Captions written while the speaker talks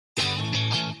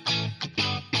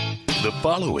The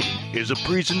following is a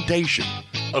presentation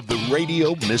of the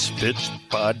Radio Misfits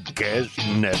Podcast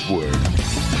Network.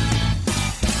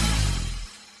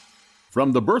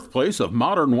 From the birthplace of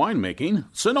modern winemaking,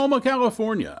 Sonoma,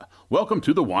 California, welcome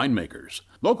to The Winemakers.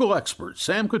 Local experts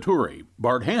Sam Couturi,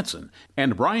 Bart Hansen,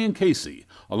 and Brian Casey,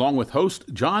 along with host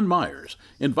John Myers,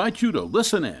 invite you to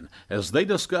listen in as they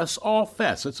discuss all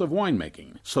facets of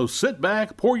winemaking. So sit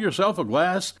back, pour yourself a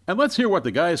glass, and let's hear what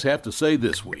the guys have to say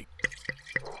this week.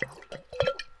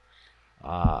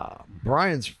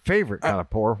 Brian's favorite kind of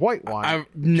pour, white wine. I've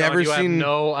never John, you seen have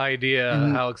no idea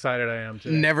how excited I am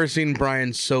today. never seen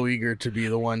Brian so eager to be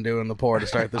the one doing the pour to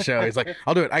start the show. He's like,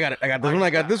 I'll do it. I got it. I got this one. I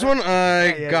got this one.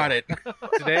 I got it.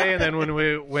 Today, and then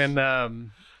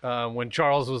when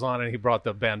Charles was on and he brought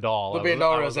the Bandol. The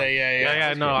Bandol Rosé,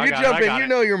 yeah. No, I You got jump it, I in. got You it.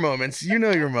 know your moments. You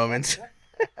know your moments.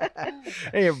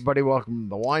 Hey, everybody, welcome to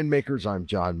The Winemakers. I'm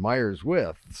John Myers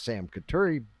with Sam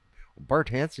Couturi. Bart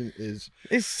Hansen is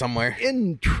It's somewhere.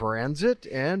 in transit,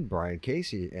 and Brian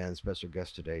Casey, and special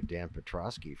guest today, Dan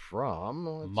Petroski from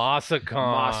Massican.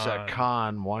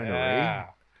 Massican Winery. Yeah.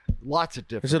 Lots of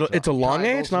different. Is it it's a long A?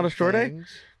 titles It's not a and short A? things.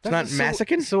 It's not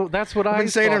Massican? So that's what I've I been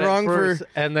saying thought it at wrong first, for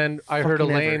and then I heard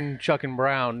fucking Elaine, Chuck, and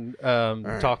Brown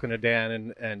right. talking to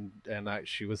Dan, and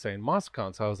she was saying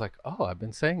Massican, so I was like, oh, I've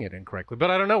been saying it incorrectly,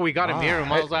 but I don't know. We got him here,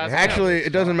 and I was asking him. Actually,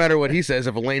 it doesn't matter what he says.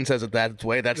 If Elaine says it that's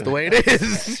the way it is.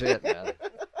 That's it, man.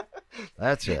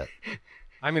 That's it.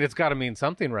 I mean, it's got to mean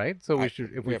something, right? So we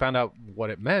should, if we found out what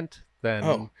it meant, then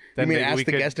Oh, then you mean maybe ask we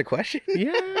the could. guest a question?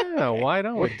 Yeah, why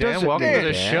don't we? What does Dan, it welcome mean, to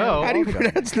the Dan? show. How do you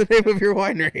pronounce the name of your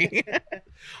winery?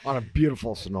 On a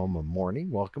beautiful Sonoma morning,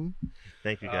 welcome.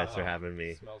 Thank you guys for having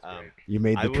me. Smells great. You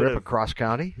made I the trip would've- across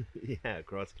county. Yeah,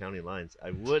 across county lines. I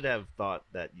would have thought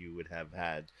that you would have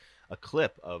had a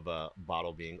clip of a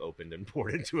bottle being opened and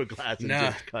poured into a glass and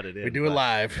Nah, just cut it in. we do it but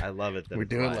live. I love it. That We it's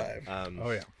do it live.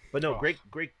 Oh yeah. But no, Oh.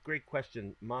 great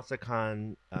question.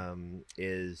 Massican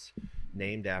is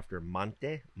named after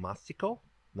Monte Massico,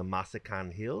 the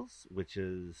Massican Hills, which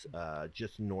is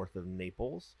just north of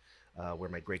Naples, where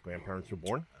my great-grandparents were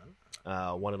born.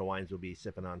 One of the wines we'll be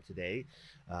sipping on today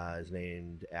is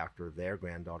named after their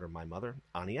granddaughter, my mother,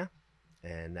 Ania,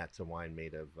 and that's a wine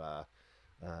made of,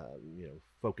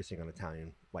 focusing on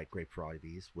Italian white grape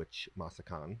varieties, which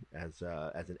Massican, as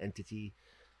an entity,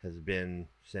 has been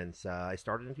since I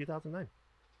started in 2009.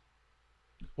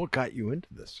 What got you into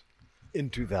this in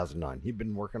 2009? You've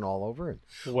been working all over, and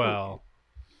Well,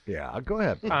 yeah, go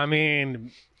ahead. I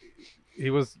mean, he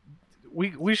was.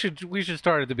 We should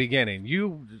start at the beginning.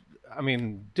 You, I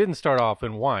mean, didn't start off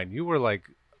in wine. You were like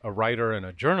a writer and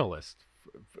a journalist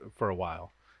for a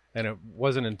while, and it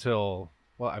wasn't until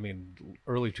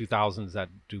early 2000s at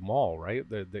Dumal, right?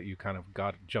 That you kind of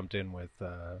jumped in with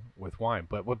wine.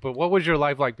 But what was your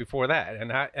life like before that?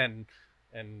 And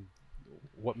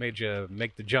what made you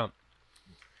make the jump?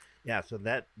 Yeah, so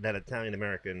that Italian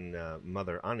American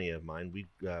mother Ania of mine,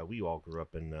 we all grew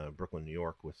up in Brooklyn, New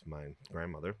York, with my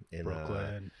grandmother in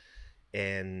Brooklyn.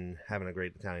 and having a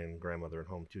great Italian grandmother at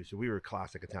home too. So we were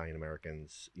classic Italian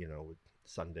Americans, with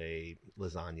Sunday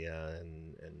lasagna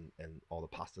and all the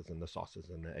pastas and the sauces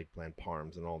and the eggplant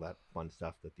parms and all that fun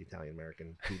stuff that the Italian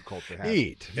American food culture has.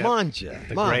 Eat, Yep. mangia,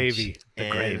 The munch. gravy.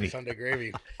 And, Sunday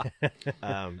gravy.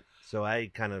 So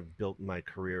I kind of built my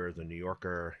career as a New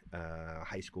Yorker,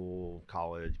 high school,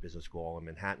 college, business school, all in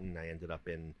Manhattan. I ended up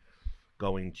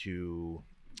going to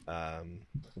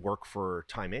work for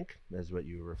Time Inc., as what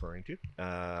you were referring to.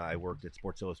 I worked at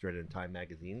Sports Illustrated and Time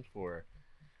Magazine for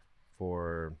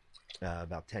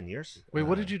about 10 years. Wait,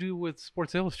 what did you do with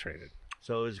Sports Illustrated?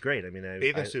 So it was great. I mean,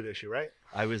 Bathing suit issue, right?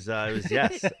 I was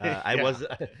yes. I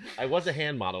was a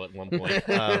hand model at one point.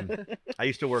 I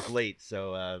used to work late,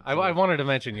 so I wanted to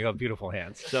mention you have beautiful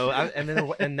hands. So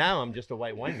and now I'm just a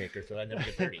white winemaker, so I never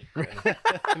get dirty.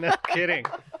 No kidding.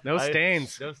 No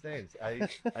stains. No stains. I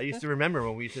used to remember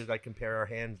when we used to compare our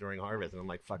hands during harvest, and I'm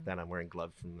like, fuck that, I'm wearing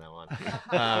gloves from now on.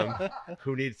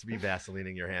 Who needs to be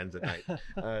Vaselining your hands at night?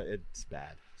 It's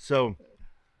bad. So,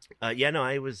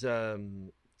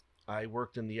 I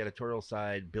worked in the editorial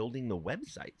side, building the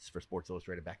websites for Sports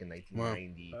Illustrated back in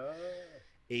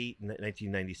 1998,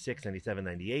 1996, 97,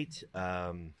 98.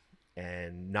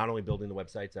 And not only building the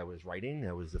websites, I was writing.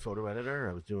 I was the photo editor.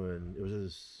 I was doing, this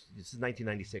is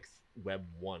 1996 Web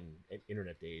 1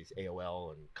 internet days,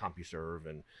 AOL and CompuServe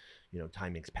and,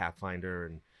 Time Inc.'s Pathfinder.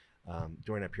 And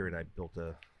during that period, I built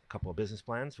a couple of business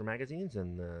plans for magazines,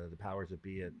 and the powers that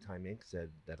be at Time Inc. said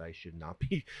that I should not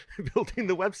be building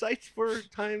the websites for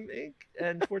Time Inc.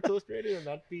 and Sports Illustrated and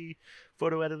not be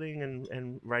photo editing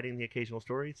and writing the occasional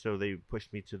story. So they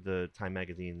pushed me to the Time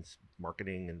Magazine's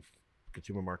marketing and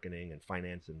consumer marketing and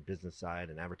finance and business side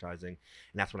and advertising.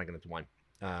 And that's when I got into wine.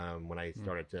 When I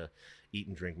started to eat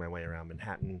and drink my way around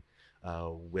Manhattan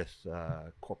with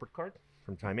corporate card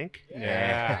from Time Inc.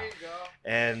 Yeah.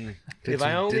 And Did if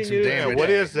I some- only did some knew damage. What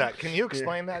is that? Can you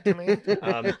explain that to me?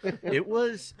 it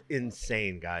was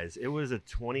insane, guys. It was a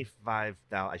 $25,000.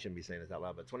 I shouldn't be saying this out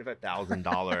loud, but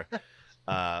 $25,000.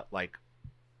 Like,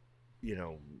 you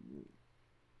know,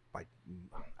 like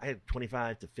I had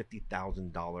 $25,000 to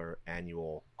 $50,000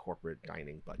 annual corporate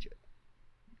dining budget,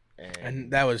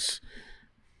 And that was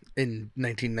in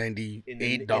 1998 in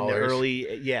the dollars. early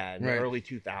the Right. early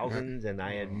 2000s, and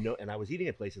I was eating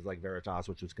at places like Veritas,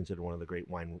 which was considered one of the great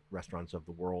wine restaurants of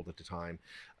the world at the time,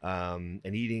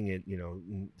 and eating at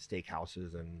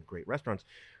steakhouses and great restaurants.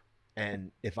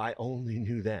 And if I only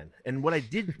knew then, and what I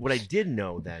did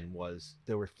know then was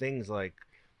there were things like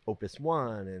Opus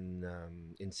One and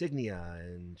Insignia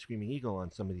and Screaming Eagle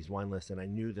on some of these wine lists, and I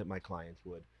knew that my clients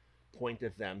would point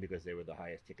at them because they were the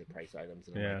highest ticket price items.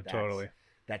 And I'm Yeah, like, totally.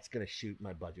 That's going to shoot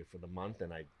my budget for the month,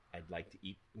 and I'd like to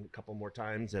eat a couple more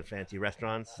times at fancy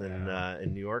restaurants in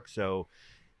New York. So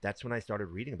that's when I started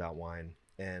reading about wine,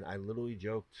 and I literally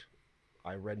joked,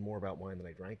 I read more about wine than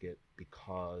I drank it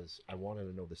because I wanted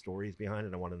to know the stories behind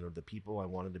it. I wanted to know the people. I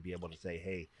wanted to be able to say,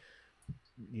 hey,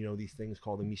 these things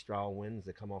called the Mistral winds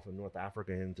that come off of North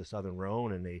Africa into Southern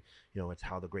Rhone, and they, it's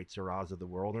how the great Syrahs of the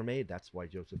world are made. That's why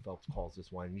Joseph Phelps calls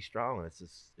this wine Mistral, and it's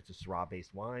a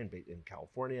Syrah-based wine in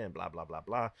California, and blah blah blah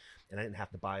blah. And I didn't have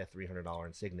to buy a $300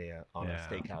 Insignia on a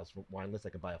steakhouse wine list. I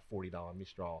could buy a $40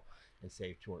 Mistral and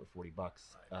save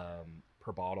 $240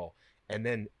 per bottle. And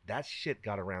then that shit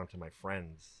got around to my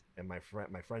friends, and my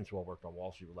friends who all worked on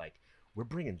Wall Street were like, "We're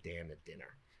bringing Dan to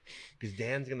dinner." Because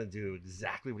Dan's gonna do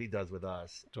exactly what he does with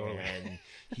us, and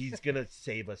he's gonna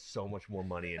save us so much more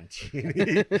money in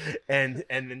T&E. and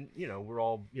then we're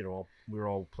all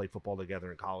play football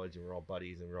together in college, and we're all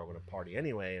buddies, and we're all gonna party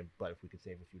anyway. But if we could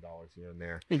save a few dollars here and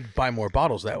there, You can buy more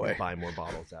bottles that way.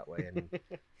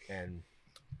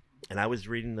 And I was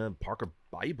reading the Parker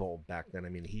Bible back then. I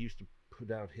mean, he used to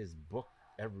put out his book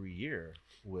every year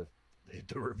with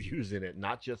the reviews in it,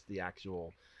 not just the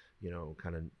actual,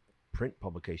 kind of print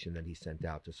publication that he sent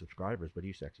out to subscribers, but he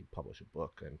used to actually publish a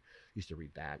book, and used to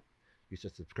read that. Used to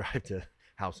subscribe to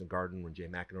House and Garden when Jay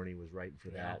McInerney was writing for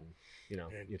that, and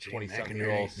you're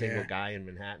 20-something-year-old single guy in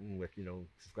Manhattan with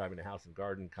subscribing to House and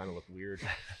Garden kind of looked weird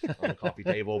on the coffee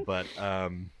table, but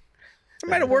It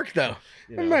might have worked though.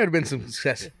 There might have been some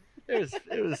success. It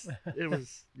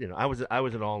was I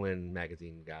was an all-in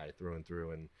magazine guy through and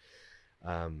through,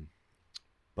 and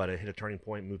but I hit a turning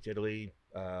point, moved to Italy,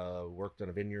 worked on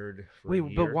a vineyard for a year.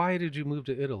 But why did you move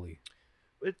to Italy?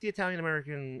 It's the Italian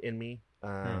American in me.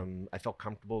 I felt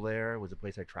comfortable there. It was a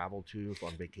place I traveled to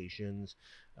on vacations.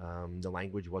 The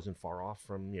language wasn't far off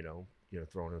from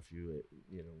throwing a few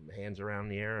hands around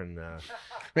the air, and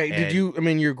Right? Did you? I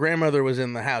mean, your grandmother was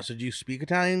in the house. Did you speak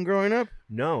Italian growing up?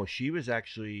 No, she was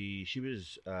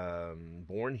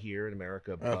born here in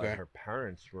America, but Okay. her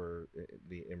parents were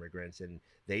the immigrants, and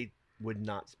they would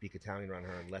not speak Italian around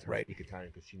her and let her Right. speak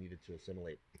Italian because she needed to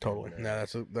assimilate. Totally. And, No,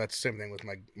 that's the same thing with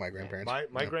my grandparents.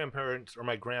 My grandparents or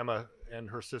my grandma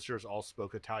and her sisters all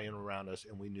spoke Italian around us,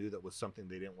 and we knew that was something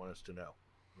they didn't want us to know.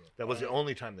 That was the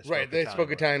only time they spoke Right, they spoke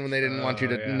around Italian us. when they didn't want you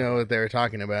to yeah. know what they were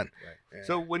talking about. Right.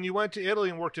 So when you went to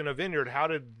Italy and worked in a vineyard, how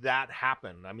did that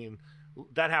happen? I mean,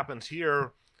 that happens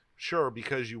here, sure,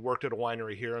 because you worked at a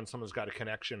winery here and someone's got a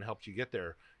connection, helped you get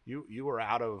there. You were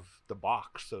out of the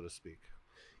box, so to speak.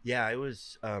 Yeah, I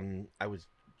was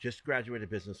just graduated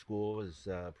business school. It was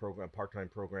a part-time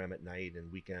program at night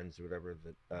and weekends or whatever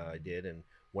that I did. And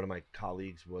one of my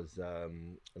colleagues was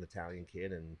an Italian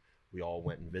kid, and we all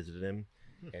went and visited him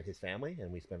and his family.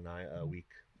 And we spent a week,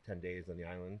 10 days on the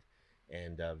island,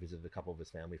 and visited a couple of his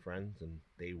family friends. And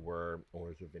they were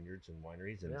owners of vineyards and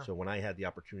wineries. And so when I had the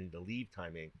opportunity to leave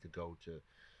Time Inc. to go to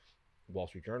Wall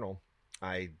Street Journal,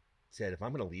 I said, if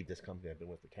I'm going to leave this company I've been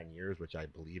with for 10 years, which I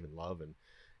believe and love and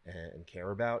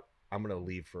care about, I'm going to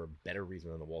leave for a better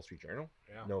reason than the Wall Street Journal.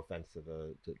 Yeah. No offense to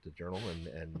the journal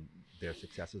and their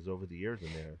successes over the years and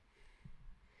their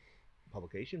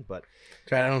publication, but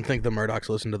I don't think the Murdochs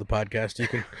listen to the podcast.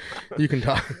 You can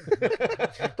talk.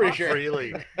 Pretty sure.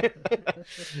 Really.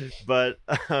 but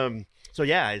so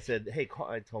yeah, I said, hey,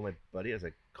 I told my buddy, I was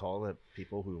like, call the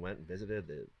people who went and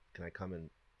visited. Can I come and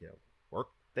work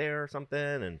there or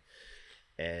something?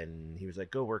 And he was like,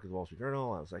 go work at the Wall Street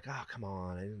Journal. I was like, oh, come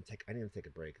on. I didn't take a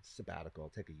break. It's sabbatical. I'll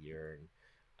take a year.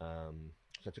 And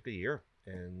so I took a year,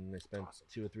 and I spent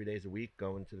 2 or 3 days a week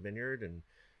going to the vineyard and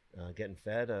getting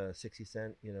fed a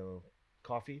 60-cent,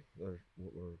 coffee or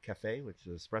cafe, which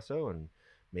is espresso, and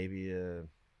maybe a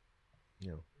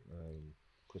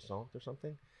croissant or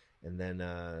something. And then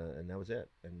and that was it.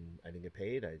 And I didn't get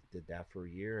paid. I did that for a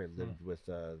year. I lived with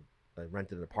I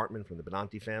rented an apartment from the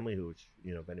Benanti family, who,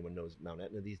 if anyone knows Mount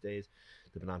Etna these days,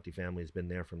 the Benanti family has been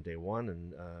there from day one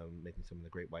and making some of the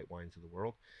great white wines of the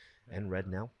world and red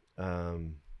now.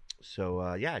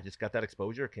 I just got that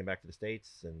exposure, came back to the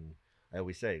States, and I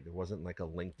always say there wasn't like a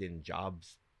LinkedIn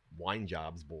wine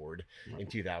jobs board in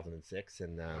 2006.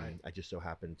 And I just so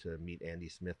happened to meet Andy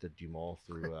Smith at Dumal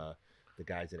through the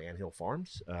guys at Anthill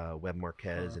Farms, Webb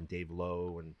Marquez and Dave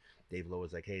Lowe. And Dave Lowe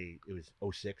was like, hey, it was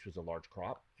 06 was a large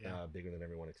crop, bigger than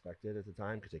everyone expected at the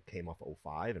time because it came off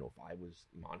 05, and 05 was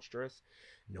monstrous.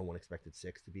 No one expected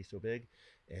 6 to be so big.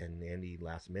 And Andy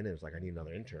last minute was like, I need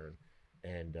another intern.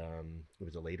 And it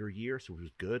was a later year, so it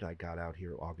was good. I got out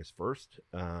here August 1st.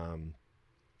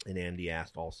 And Andy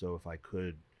asked also if I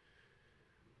could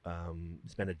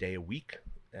spend a day a week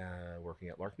working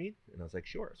at Larkmead, and I was like,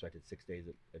 sure. So I did 6 days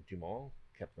at Dumal,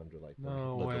 kept under like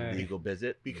a legal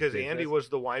visit because Andy was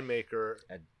the winemaker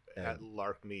at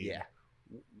Larkmead. Yeah,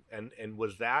 and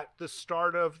was that the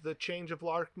start of the change of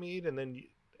Larkmead, and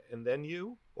then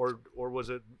you, or was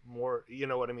it more? You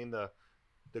know what I mean? The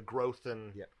growth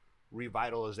and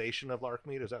revitalization of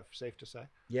Larkmead. Is that safe to say?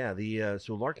 Yeah.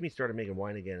 So Larkmead started making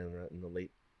wine again in the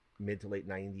mid to late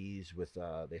 90s with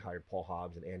they hired Paul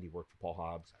Hobbs, and Andy worked for Paul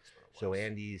Hobbs. So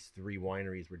Andy's 3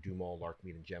 wineries were Dumal,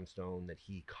 Larkmead, and Gemstone that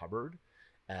he covered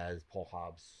as Paul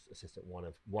Hobbs' assistant, one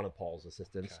of Paul's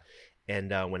assistants. Okay.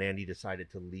 And when Andy decided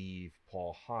to leave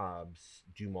Paul Hobbs,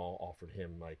 Dumal offered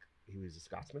him, like, he was a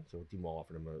Scotsman, so Dumal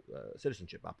offered him a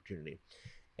citizenship opportunity.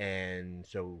 And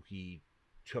so he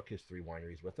took his 3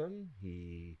 wineries with him.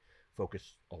 He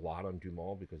focused a lot on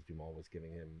Dumal because Dumal was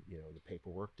giving him, the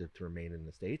paperwork to remain in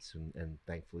the States, and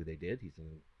thankfully they did. He's an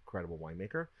incredible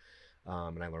winemaker,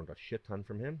 and I learned a shit ton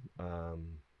from him.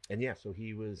 So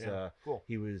he was cool.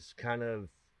 He was kind of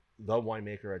the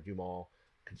winemaker at Dumal,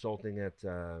 consulting at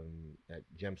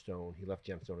Gemstone. He left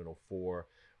Gemstone in 04.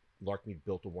 Larkmead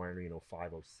built a winery in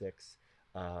 05, 06.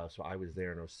 So I was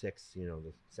there in 06.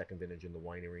 The second vintage in the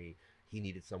winery. He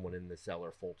needed someone in the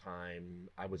cellar full time.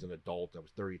 I was an adult. I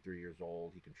was 33 years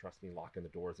old. He could trust me locking the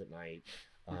doors at night.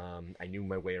 I knew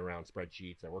my way around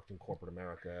spreadsheets. I worked in corporate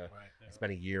America. I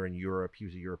spent a year in Europe. He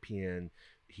was a European.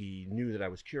 He knew that I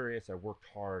was curious. I worked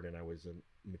hard, and I was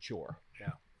mature.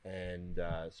 Yeah. And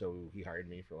so he hired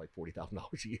me for like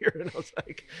 $40,000 a year, and I was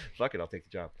like, "Fuck it, I'll take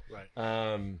the job." Right.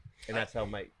 And that's how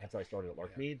I started at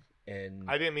Larkmead. And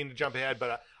I didn't mean to jump ahead,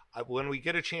 but when we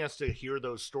get a chance to hear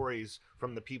those stories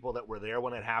from the people that were there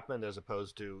when it happened, as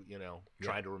opposed to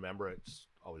trying to remember it, it's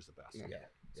always the best. Yeah.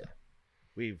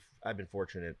 I've been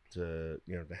fortunate to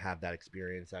have that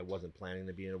experience. I wasn't planning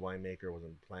to be a winemaker.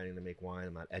 Wasn't planning to make wine.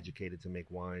 I'm not educated to make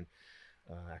wine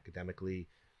academically,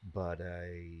 but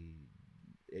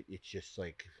it's just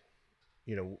like,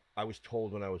 I was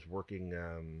told when I was working.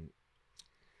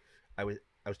 I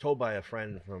was told by a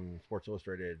friend from Sports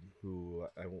Illustrated who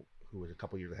was a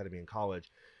couple years ahead of me in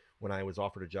college, when I was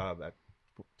offered a job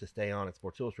to stay on at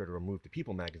Sports Illustrated or move to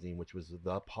People magazine, which was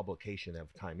the publication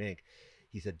of Time Inc.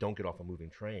 He said, don't get off a moving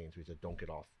train. So he said, don't get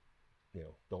off,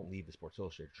 don't leave the Sports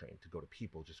Illustrated train to go to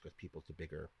People, just because People's the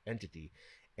bigger entity.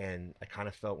 And I kind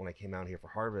of felt when I came out here for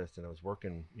Harvest and I was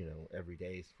working, every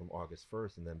day from August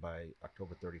 1st. And then by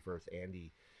October 31st,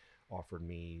 Andy offered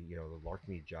me, the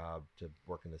Larkmead job to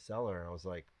work in the cellar. And I was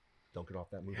like, don't get off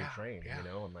that moving train.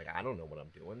 I'm like, I don't know what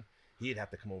I'm doing. He'd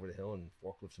have to come over the hill and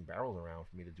forklift some barrels around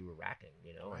for me to do a racking,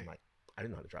 Right. I'm like, I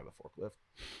didn't know how to drive a forklift.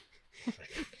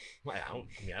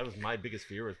 That was my biggest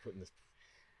fear, was putting this,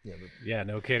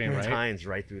 no kidding, right? Tines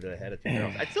right through the head of 2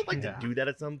 barrels. I'd still like to do that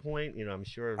at some point. I'm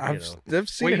sure. I've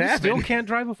seen Wait, it you happen. still can't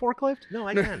drive a forklift? No,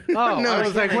 I can. Oh, no, I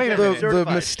was like, wait a the minute.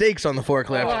 mistakes on the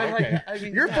forklift. Oh, okay.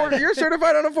 You're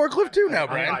certified on a forklift too now,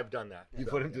 Brian. I've done that. You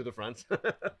put him through the fronts.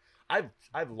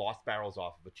 I've lost barrels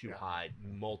off of a 2 high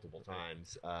multiple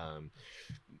times.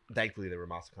 Thankfully, they were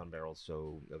Massican barrels,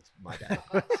 so that's my bad.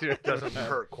 It doesn't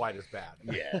hurt quite as bad.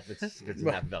 Yeah, if it's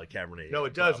Napa Valley Cabernet. No,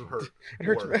 it does hurt. It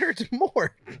hurts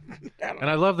more. And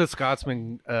I love the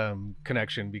Scotsman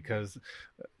connection, because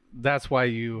that's why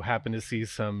you happen to see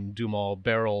some Dumal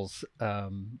barrels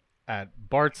at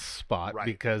Bart's spot, Right.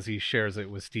 because he shares it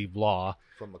with Steve Law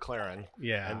From McLaren.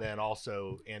 Yeah. And then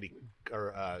also Jamie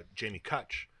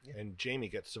Kutch. Yeah. And Jamie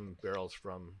gets some barrels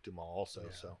from Dumal also.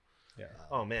 Yeah. So. Yeah.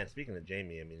 Oh man, speaking of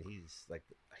Jamie, I mean, he's like,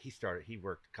 he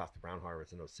worked Costa Brown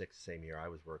Harvest in 06, same year I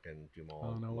was working Dumal.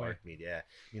 Oh, no way. Larkmead, yeah.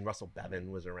 I mean, Russell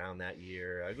Bevan was around that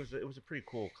year. It was a pretty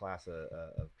cool class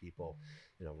of people.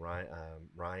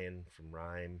 Ryan from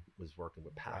Rhyme was working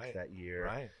with Pax that year.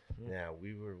 Right. Yeah,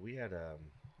 we had a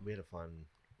fun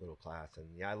little class. And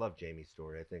yeah, I love Jamie's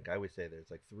story. I think I always say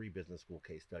there's like 3 business school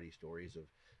case study stories of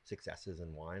successes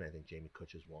in wine. I think Jamie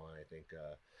Kutch is one. I think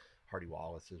Hardy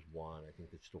Wallace is one. I think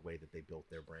it's the way that they built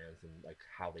their brands and like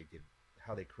how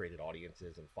they created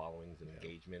audiences and followings and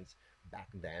engagements back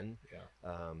then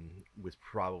was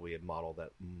probably a model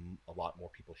that a lot more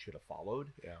people should have followed,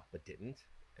 but didn't.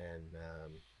 And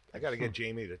I got to get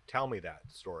Jamie to tell me that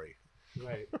story.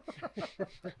 right.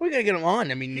 We gotta get him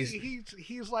on. I mean,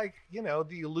 He's like, you know,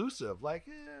 the elusive, like,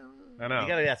 I know. You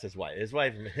gotta ask his wife. His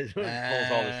wife pulls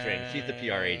all the strings. She's the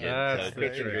PR agent. That's So the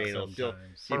Christian trick Green will still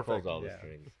she pulls Perfect, all the yeah.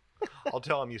 strings. I'll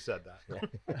tell him you said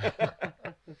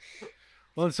that.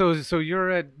 Well, so you're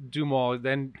at Dumal.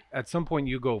 Then at some point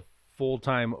you go full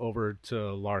time over to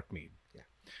Larkmead. Yeah.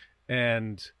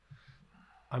 And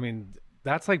I mean,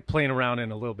 that's like playing around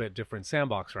in a little bit different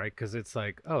sandbox, right? Because it's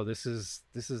like, oh, this is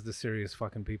the serious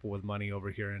fucking people with money over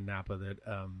here in Napa that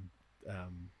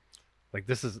like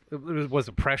this is was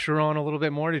the pressure on a little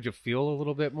bit more? Did you feel a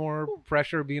little bit more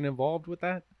pressure being involved with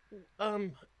that?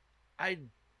 I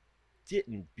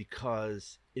didn't,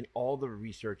 because in all the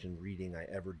research and reading I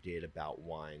ever did about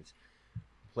wines,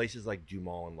 places like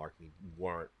Dumal and Larkmead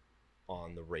weren't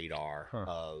on the radar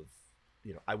of,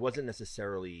 you know, I wasn't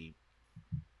necessarily,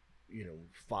 you know,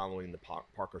 following the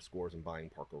Parker scores and buying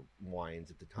Parker wines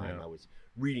at the time. I was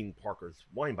reading Parker's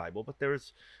Wine Bible, but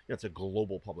there's, you know, it's a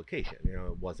global publication. You know,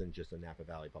 it wasn't just a Napa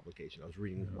Valley publication. I was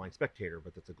reading Wine Spectator,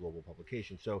 but that's a global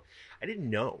publication. So I didn't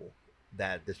know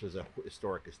that this was a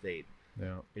historic estate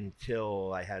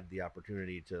until I had the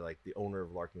opportunity to, like, the owner of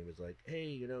Larkmead was like, hey,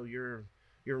 you know, you're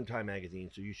in Time Magazine,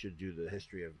 so you should do the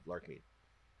history of Larkmead.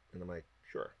 And I'm like,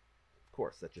 sure. Of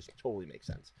course, that just totally makes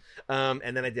sense.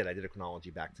 And then I did a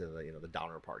chronology back to the, you know, the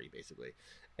Donner Party basically,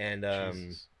 and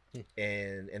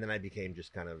and then I became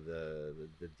just kind of the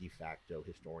de facto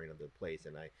historian of the place.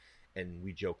 And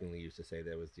we jokingly used to say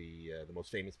that was the most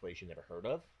famous place you never heard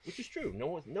of, which is true. No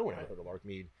one ever heard of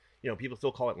Larkmead. You know, people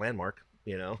still call it Landmark.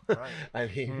 You know, I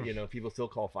mean, you know, people still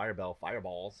call Firebell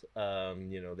Fireballs.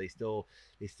 You know, they still,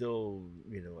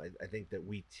 you know, I think that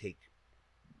we take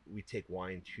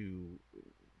wine too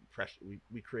precious.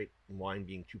 We create wine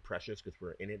being too precious because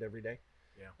we're in it every day.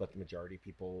 Yeah. But the majority of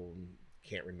people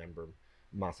can't remember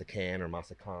Massican or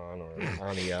Massican or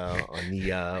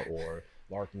Ania or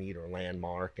Larkmead or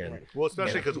Landmark. And well,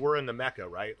 especially because we're in the Mecca,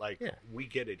 right? Like we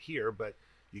get it here, but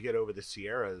you get over the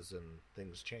Sierras and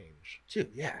things change. Too,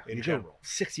 yeah. In general,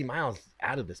 60 miles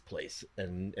out of this place,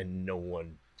 and no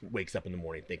one wakes up in the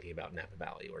morning thinking about Napa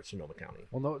Valley or Sonoma County.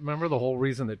 Well, no, remember the whole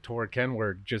reason that Tor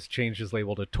Kenward just changed his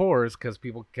label to Tor's because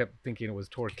people kept thinking it was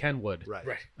Tor Kenwood. Right.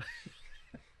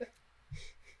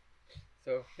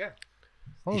 So yeah,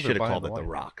 You should have called it the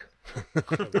Rock.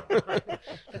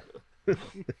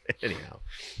 Anyhow,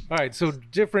 all right. So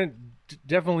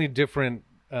definitely different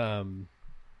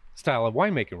style of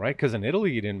winemaking, right? Because in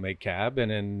Italy you didn't make Cab,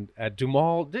 and at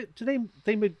Dumal, do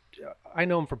they make? I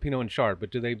know them for Pinot and Chard,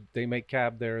 but do they make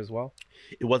Cab there as well?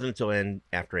 It wasn't until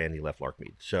after Andy left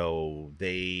Larkmead, so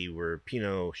they were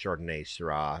Pinot, Chardonnay,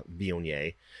 Syrah,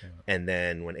 Viognier, and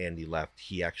then when Andy left,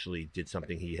 he actually did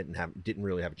something he didn't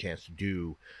really have a chance to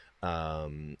do.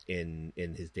 In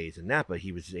his days in Napa,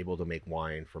 he was able to make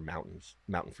wine for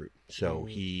mountain fruit. So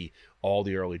all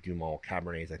the early Dumal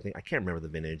Cabernets, I can't remember the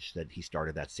vintage that he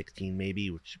started, that 16 maybe,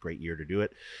 which is a great year to do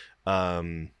it.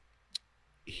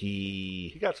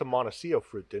 He got some Montecillo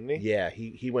fruit, didn't he? Yeah,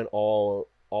 he went all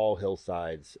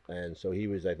hillsides, and so he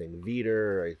was, I think,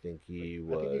 Vitor. I think he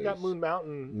got Moon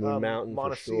Mountain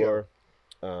for sure.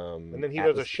 And then he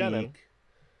does a Chenin.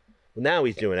 Well, now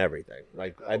he's doing everything.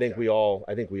 Like I think we all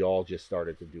just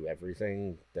started to do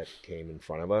everything that came in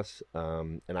front of us.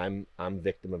 And I'm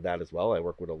victim of that as well. I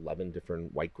work with 11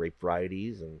 different white grape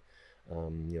varieties and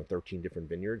 13 different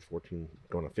vineyards, 14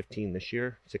 going to 15 this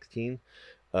year, 16.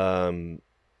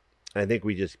 I think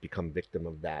we just become victim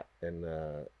of that, and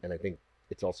I think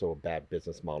it's also a bad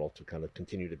business model to kind of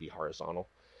continue to be horizontal.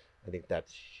 I think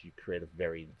you create a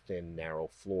very thin, narrow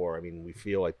floor. I mean, we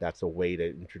feel like that's a way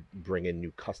to bring in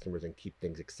new customers and keep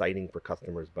things exciting for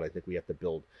customers. But I think we have to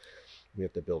build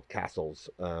castles,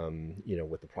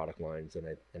 with the product lines,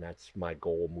 and that's my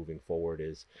goal moving forward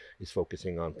is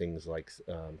focusing on things like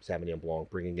Sauvignon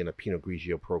Blanc, bringing in a Pinot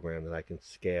Grigio program that I can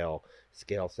scale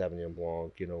Sauvignon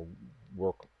Blanc.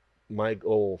 Work. My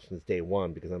goal since day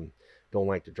one, because don't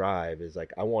like to drive, is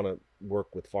like I want to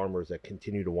work with farmers that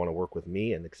continue to want to work with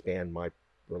me and expand my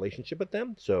relationship with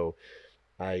them. So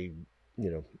I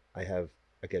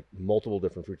get multiple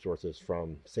different fruit sources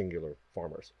from singular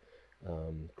farmers.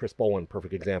 Chris Bowen,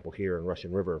 perfect example here in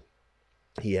Russian River.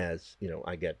 He has,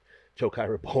 I get Tokai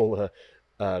Ribola,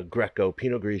 Greco,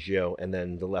 Pinot Grigio, and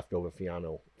then the leftover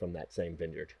Fiano from that same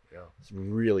vineyard. Yeah. It's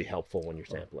really helpful when you're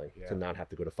sampling yeah. to not have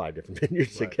to go to 5 different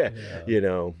vineyards to Right. get,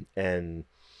 and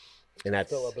that's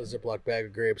Fill up a Ziploc bag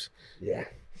of grapes. yeah.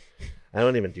 I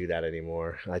don't even do that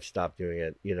anymore. I've stopped doing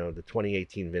it. The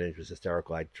 2018 vintage was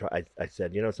hysterical. I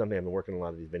said, something. I've been working a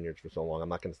lot of these vineyards for so long. I'm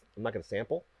not gonna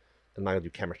sample. I'm not gonna do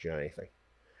chemistry on anything.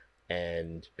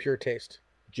 And Pure taste.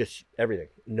 just everything.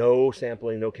 No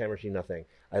sampling, no chemistry, nothing.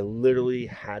 I literally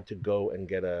had to go and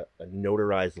get a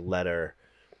notarized letter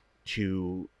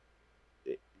to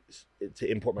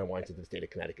import my wines into the state of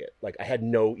Connecticut. Like, I had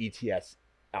no ETS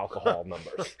alcohol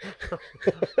numbers.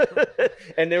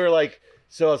 And they were like,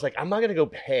 so I was like, I'm not going to go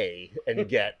pay and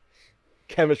get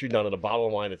chemistry done on a bottle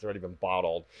of wine that's already been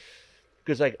bottled.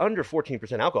 Because, like, under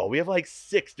 14% alcohol, we have like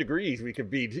 6 degrees. We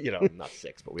could be, not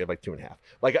 6, but we have like 2.5.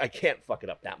 Like, I can't fuck it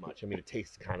up that much. I mean, it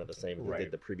tastes kind of the same as it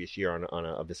did the previous year on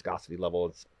a viscosity level.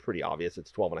 It's pretty obvious.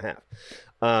 It's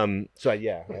 12.5. So, I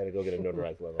had to go get a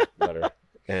notarized letter.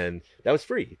 And that was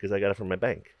free because I got it from my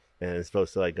bank. And it's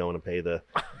supposed to, like, go in and pay the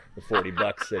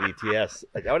 $40 at ETS.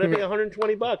 Like, I would have paid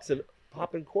 $120 and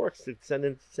popping corks to send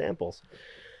in samples.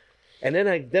 And then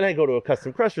I go to a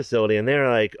custom crush facility, and they're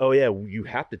like, "Oh yeah, you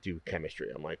have to do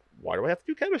chemistry." I'm like, "Why do I have to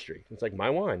do chemistry?" It's like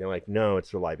my wine. They're like, "No,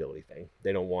 it's a reliability thing.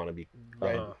 They don't want to be,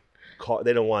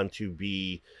 they don't want to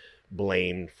be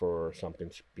blamed for something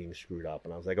being screwed up."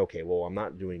 And I was like, "Okay, well, I'm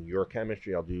not doing your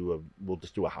chemistry. We'll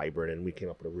just do a hybrid." And we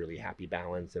came up with a really happy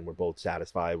balance, and we're both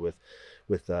satisfied with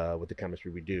the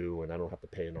chemistry we do, and I don't have to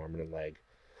pay an arm and a leg.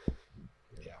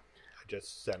 Yeah, I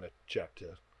just sent a check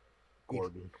to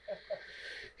Gordon.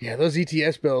 Yeah, those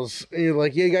ETS bills. You're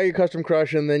like, you got your custom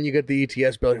crush, and then you get the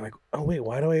ETS bill. And you're like, oh wait,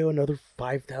 why do I owe another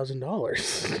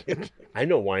 $5,000? I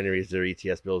know wineries, their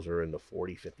ETS bills are in the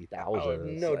 40, 50,000. Oh,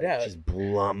 no doubt. Just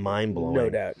mind blowing. No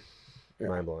doubt.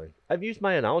 Mind blowing. I've used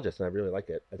my enologist, and I really like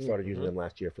it. I started using them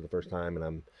last year for the first time, and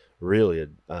I'm really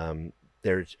the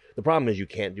problem is you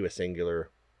can't do a singular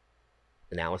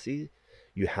analysis.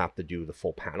 You have to do the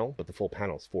full panel, but the full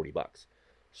panel is $40.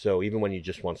 So even when you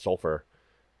just want sulfur,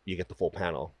 you get the full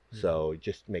panel. So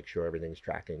just make sure everything's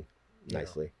tracking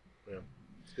nicely. Yeah,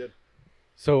 it's good.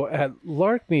 So at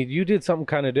Larkmead, you did something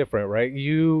kind of different, right?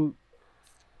 You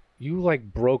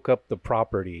like broke up the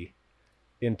property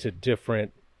into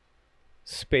different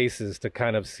spaces to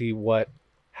kind of see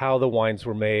how the wines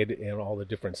were made and all the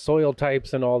different soil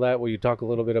types and all that. Will you talk a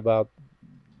little bit about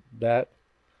that?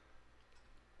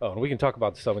 Oh, and we can talk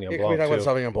about the Sauvignon Can Blanc we talk too. about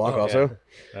Sauvignon Blanc also?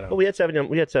 I know. Well, we had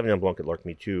Sauvignon Blanc at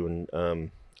Larkmead too, and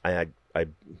I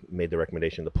made the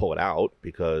recommendation to pull it out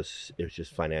because it was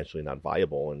just financially not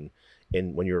viable. And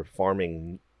when you're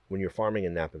farming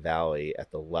in Napa Valley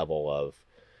at the level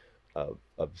of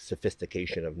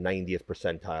sophistication of 90th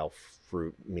percentile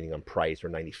fruit, meaning on price, or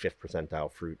 95th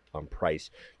percentile fruit on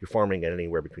price, you're farming at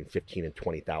anywhere between $15,000 and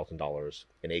 $20,000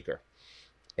 an acre.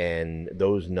 And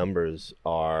those numbers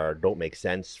don't make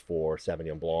sense for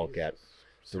Sauvignon Blanc at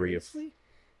 3 or 4.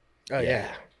 Oh,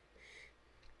 yeah.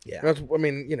 Yeah. That's, I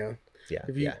mean,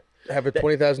 if you have a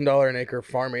 $20,000 an acre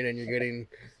farming and you're getting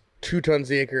 2 tons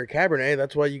the acre Cabernet,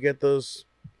 that's why you get those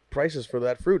prices for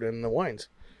that fruit and the wines.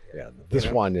 Yeah, this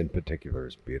wine in particular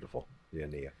is beautiful. Yeah,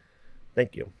 Nia.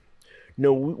 Thank you.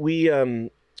 No, we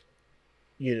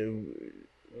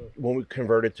when we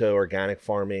converted to organic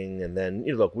farming, and then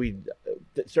look,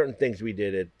 certain things we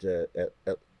did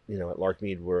at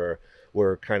Larkmead were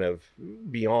kind of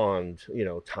beyond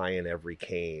tying every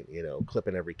cane,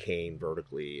 clipping every cane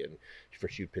vertically and for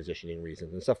shoot positioning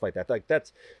reasons and stuff like that. Like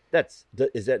is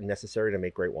that necessary to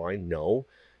make great wine? No.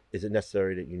 Is it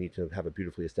necessary that you need to have a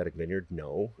beautifully aesthetic vineyard?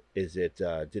 No. Is it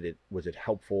was it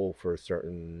helpful for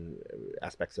certain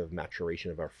aspects of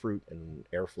maturation of our fruit and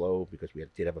airflow because we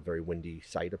did have a very windy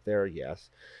site up there? Yes.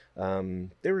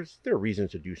 There are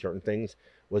reasons to do certain things.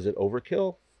 Was it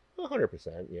overkill?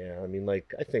 100%. Yeah. I mean,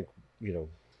 like, I think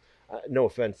no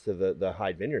offense to the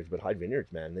Hyde Vineyards, but Hyde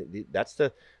Vineyards, man, that's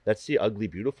the ugly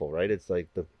beautiful, right? It's like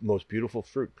the most beautiful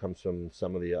fruit comes from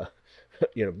some of the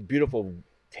beautiful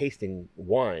tasting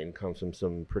wine comes from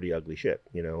some pretty ugly shit,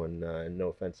 and no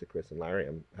offense to Chris and Larry,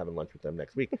 I'm having lunch with them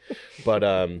next week, but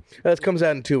that comes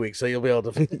out in 2 weeks, so you'll be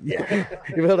able to you'll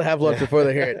be able to have lunch before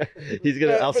they hear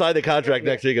it. I'll sign the contract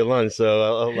next week at lunch,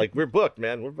 so I'm like, we're booked,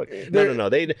 man, we're booked. No,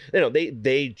 they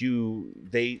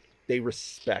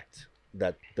respect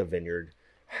that the vineyard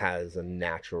has a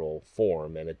natural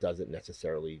form and it doesn't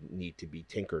necessarily need to be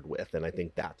tinkered with, and I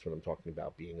think that's what I'm talking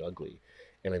about being ugly.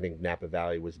 And I think Napa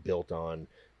Valley was built on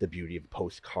the beauty of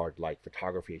postcard-like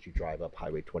photography as you drive up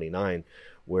Highway 29,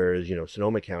 whereas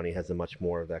Sonoma County has a much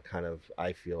more of that kind of,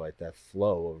 I feel like, that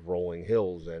flow of rolling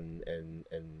hills and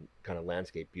kind of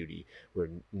landscape beauty, where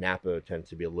Napa tends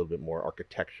to be a little bit more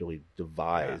architecturally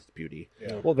devised beauty.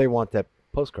 Yeah. Well, they want that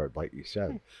postcard, like you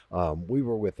said. We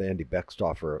were with Andy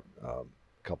Beckstoffer a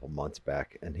couple months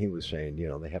back, and he was saying,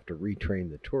 they have to retrain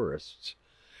the tourists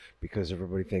because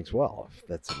everybody thinks, well, if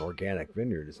that's an organic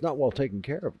vineyard, it's not well taken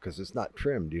care of because it's not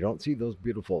trimmed. You don't see those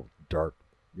beautiful dark,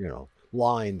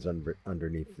 lines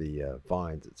underneath the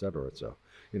vines, etc. So,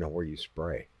 where you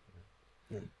spray.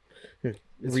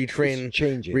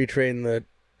 Retrain the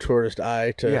tourist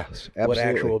eye to what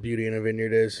actual beauty in a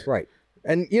vineyard is. Right.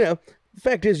 And, the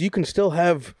fact is, you can still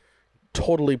have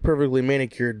totally perfectly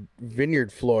manicured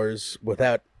vineyard floors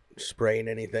without spraying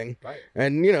anything. Right.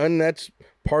 And, and that's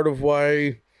part of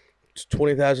why it's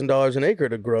 $20,000 an acre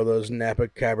to grow those Napa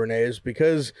Cabernets,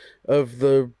 because of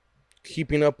the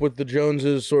keeping up with the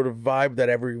Joneses sort of vibe that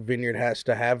every vineyard has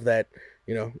to have, that,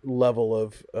 level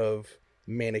of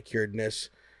manicuredness.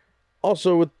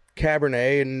 Also with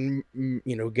Cabernet and,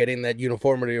 getting that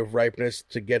uniformity of ripeness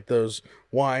to get those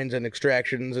wines and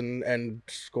extractions and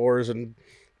scores and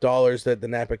dollars that the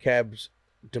Napa Cabs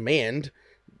demand,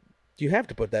 you have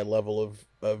to put that level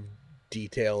of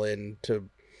detail in to,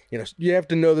 you have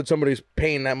to know that somebody's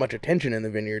paying that much attention in the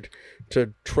vineyard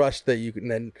to trust that you can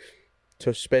then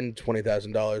to spend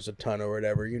 $20,000 a ton or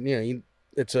whatever.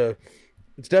 It's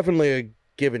definitely a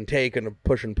give and take and a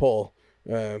push and pull.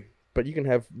 But you can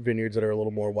have vineyards that are a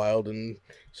little more wild and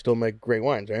still make great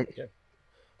wines, right? Yeah.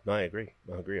 No, I agree.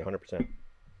 100%.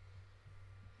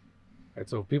 Right,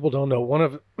 so if people don't know, one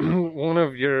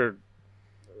of your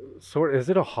is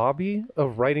it a hobby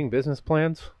of writing business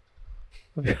plans?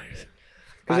 Because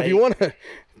if you want to,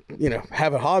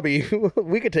 have a hobby,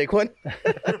 we could take one.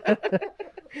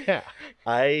 Yeah.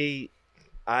 I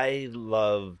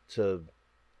love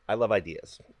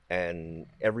ideas, and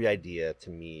every idea to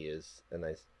me is, and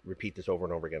I repeat this over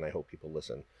and over again, I hope people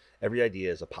listen, every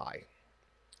idea is a pie,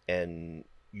 and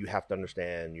you have to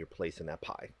understand your place in that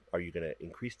pie. Are you going to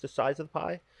increase the size of the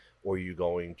pie, or are you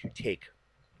going to take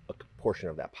a portion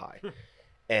of that pie?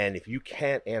 And if you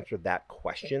can't answer that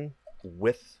question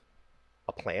with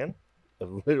a plan, a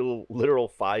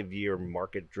literal 5-year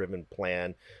market-driven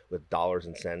plan with dollars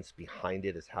and cents behind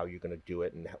it, is how you're going to do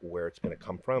it and where it's going to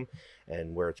come from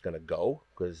and where it's going to go.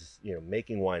 Because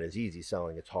making wine is easy,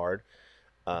 selling it's hard.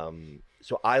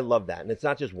 So I love that, and it's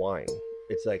not just wine.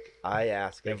 It's like I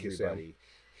ask everybody,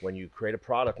 when you create a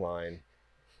product line,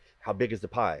 how big is the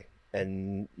pie?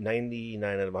 And 99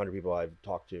 out of 100 people I've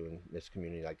talked to in this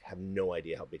community have no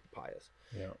idea how big the pie is.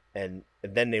 Yeah. And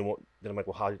then then I'm like,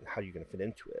 well, how are you going to fit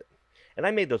into it? And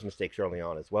I made those mistakes early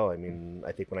on as well. I mean,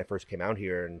 I think when I first came out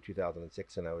here in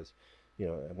 2006, and I was,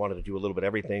 I wanted to do a little bit of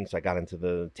everything. So I got into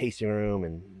the tasting room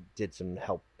and did some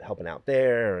helping out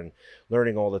there and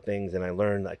learning all the things. And I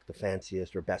learned the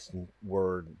fanciest or best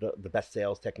word, the best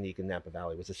sales technique in Napa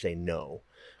Valley was to say no.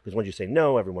 Because when you say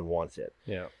no, everyone wants it.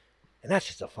 Yeah. And that's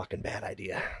just a fucking bad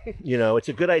idea. It's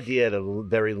a good idea at a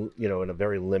very, in a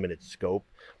very limited scope.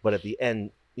 But at the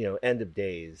end, end of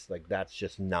days, that's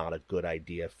just not a good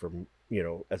idea for,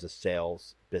 as a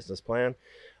sales business plan,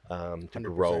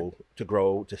 to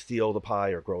steal the pie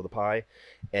or grow the pie.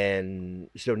 And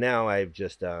so now I've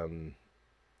just, every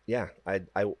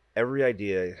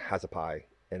idea has a pie,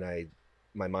 and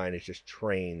my mind is just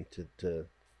trained to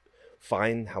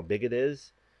find how big it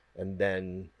is and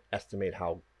then estimate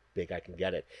how big I can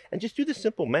get it, and just do the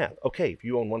simple math. Okay, if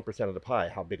you own 1% of the pie,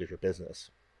 how big is your business?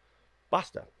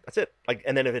 Basta. That's it.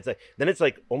 And then if it's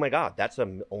oh my God, that's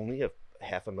only a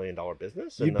 $500,000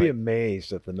 business. You'd be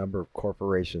amazed at the number of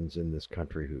corporations in this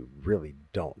country who really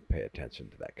don't pay attention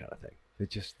to that kind of thing. They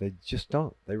just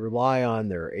don't. They rely on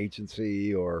their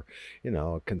agency or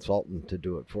a consultant to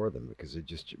do it for them because they're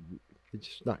just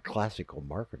not classical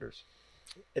marketers.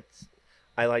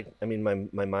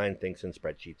 My mind thinks in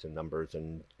spreadsheets and numbers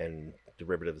and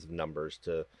derivatives of numbers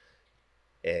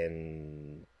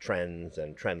and trends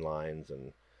and trend lines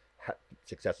and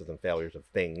successes and failures of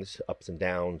things, ups and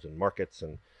downs and markets.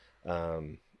 And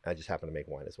I just happen to make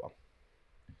wine as well.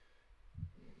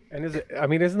 And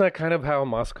isn't that kind of how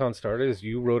Massican started? Is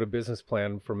you wrote a business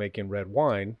plan for making red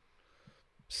wine,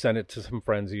 sent it to some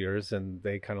friends of yours, and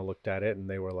they kind of looked at it and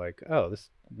they were like, oh, this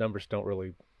numbers don't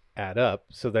really add up.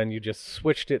 So then you just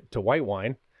switched it to white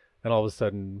wine, and all of a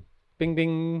sudden, bing,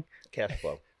 bing. Cash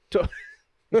flow.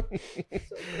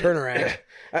 Turnaround.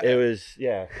 It was,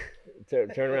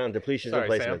 turnaround, depletions,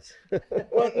 Sorry, and placements.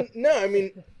 Well, no,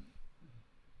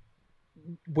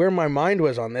 where my mind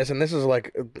was on this, and this is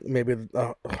like maybe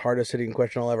the hardest hitting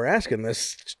question I'll ever ask in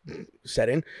this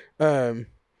setting.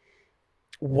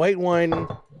 White wine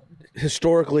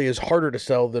historically is harder to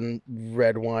sell than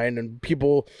red wine, and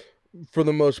people, for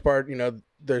the most part,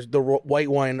 there's the white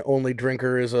wine only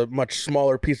drinker is a much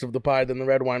smaller piece of the pie than the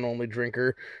red wine only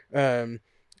drinker.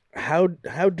 How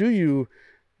do you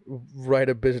write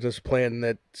a business plan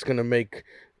that's going to make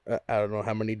I don't know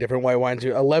how many different white wines,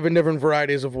 11 different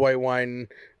varieties of white wine,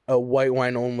 a white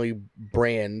wine only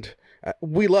brand.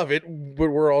 We love it, but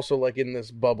we're also like in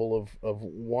this bubble of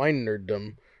wine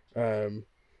nerddom.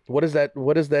 What does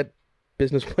that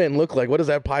business plan look like? What does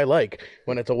that pie like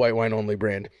when it's a white wine only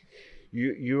brand?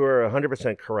 You are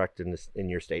 100% correct in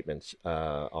your statements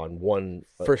on one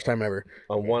first time ever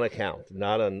on one account,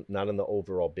 not on the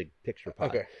overall big picture pie.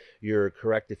 Okay. You're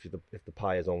correct if the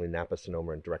pie is only Napa,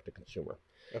 Sonoma, and direct to consumer.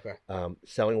 Okay.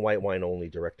 Selling white wine only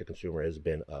direct to consumer has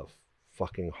been a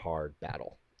fucking hard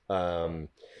battle.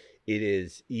 It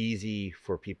is easy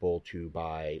for people to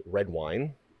buy red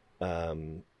wine.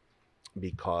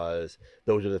 Because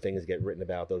those are the things that get written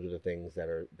about. Those are the things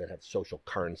that have social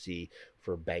currency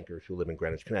for bankers who live in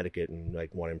Greenwich, Connecticut, and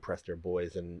like want to impress their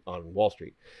boys on Wall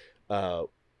Street. The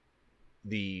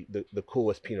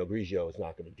coolest Pinot Grigio is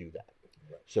not going to do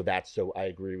that. So I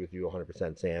agree with you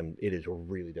 100%, Sam. It is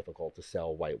really difficult to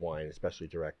sell white wine, especially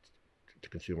direct to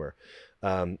consumer.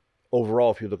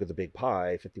 Overall, if you look at the big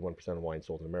pie, 51% of wine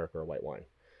sold in America are white wine.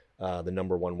 The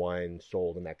number one wine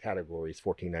sold in that category is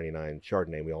 $14.99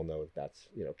 Chardonnay. We all know that's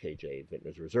KJ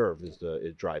Vintners Reserve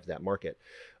it drives that market.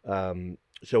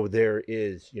 So there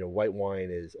is white wine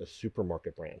is a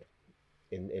supermarket brand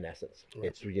in essence. Right.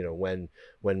 It's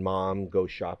when mom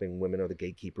goes shopping, women are the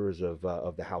gatekeepers of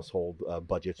the household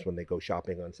budgets when they go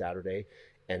shopping on Saturday,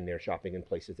 and they're shopping in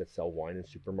places that sell wine in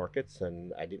supermarkets.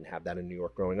 And I didn't have that in New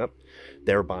York growing up.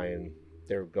 They're going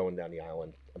down the aisle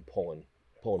and pulling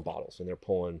bottles, and they're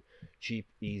pulling cheap,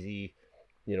 easy,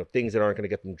 things that aren't going to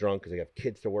get them drunk because they have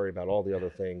kids to worry about, all the other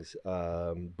things.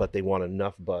 But they want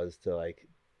enough buzz to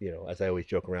as I always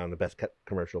joke around, the best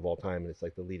commercial of all time, and it's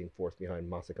like the leading force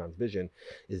behind Massican's vision,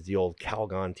 is the old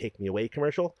Calgon "Take Me Away"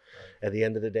 commercial. At the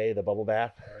end of the day, the bubble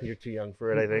bath. You're too young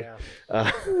for it, I think.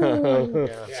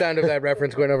 Yeah. Sound of that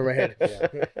reference going over my head. Yeah.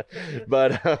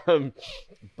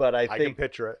 But I think can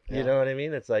picture it. You know what I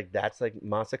mean? It's like that's like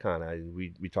Massican.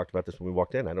 We talked about this when we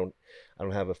walked in. I don't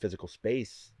have a physical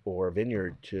space or a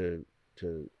vineyard to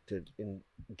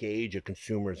engage a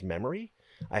consumer's memory.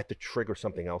 I have to trigger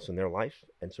something else in their life.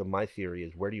 And so my theory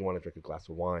is, where do you want to drink a glass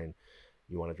of wine?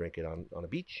 You want to drink it on a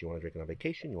beach. You want to drink it on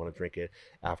vacation. You want to drink it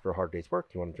after a hard day's work.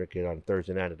 You want to drink it on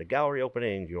Thursday night at a gallery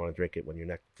opening. Do you want to drink it when you're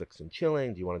Netflix and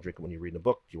chilling? Do you want to drink it when you're reading a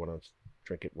book? Do you want to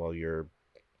drink it while you're,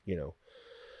 I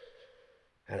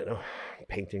don't know,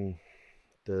 painting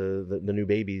the new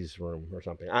baby's room or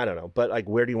something? I don't know. But like,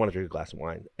 where do you want to drink a glass of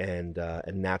wine? And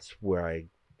that's where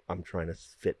I'm trying to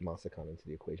fit Massican into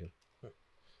the equation. All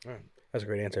right. That's a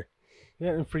great answer. Yeah,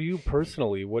 and for you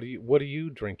personally, what are you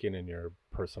drinking in your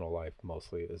personal life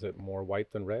mostly? Is it more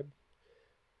white than red?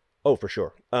 Oh, for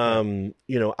sure. I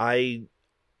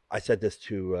said this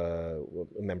to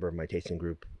a member of my tasting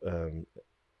group a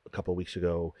couple of weeks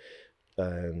ago,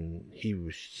 and he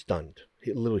was stunned.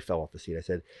 He literally fell off the seat. I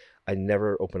said, I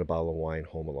never open a bottle of wine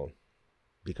home alone,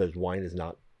 because wine is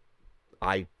not.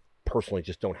 I personally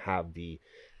just don't have the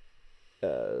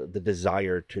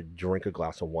desire to drink a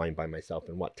glass of wine by myself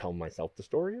and tell myself the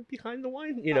story behind the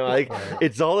wine.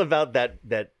 It's all about that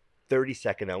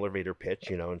 30-second elevator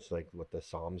pitch. It's like what the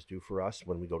Psalms do for us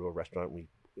when we go to a restaurant. We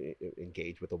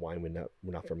engage with a wine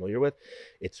we're not familiar with.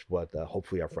 It's what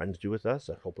hopefully our friends do with us.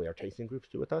 Hopefully our tasting groups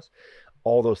do with us.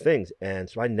 All those things. And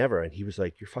so I never. And he was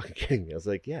like, "You're fucking kidding me." I was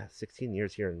like, "Yeah, 16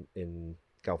 years here in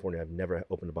California, I've never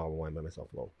opened a bottle of wine by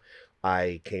myself alone."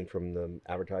 I came from the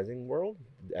advertising world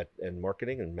and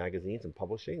marketing and magazines and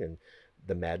publishing, and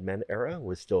the Mad Men era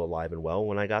was still alive and well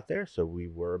when I got there. So we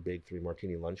were a big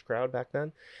 3-martini lunch crowd back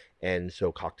then. And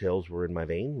so cocktails were in my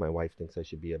vein. My wife thinks I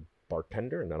should be a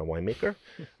bartender and not a winemaker.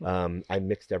 I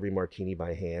mixed every martini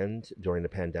by hand during the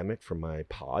pandemic for my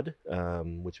pod,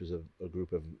 which was a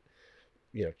group of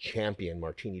champion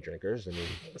martini drinkers. I mean,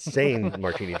 sane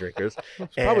martini drinkers.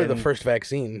 It's probably the first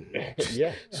vaccine.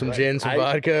 Yeah. Some gin, some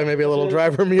vodka, maybe a little dry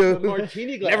Vermouth.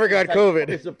 Martini glass. Never got COVID.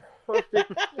 It's a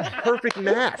perfect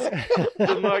mask.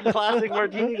 The classic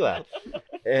martini glass.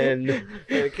 And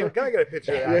can I get a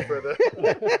picture of that for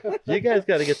the? You guys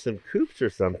got to get some coupes or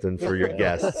something for your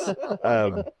guests.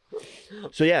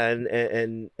 So yeah,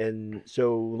 and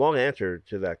so long answer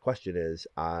to that question is,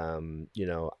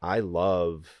 I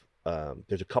love.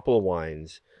 There's a couple of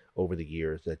wines over the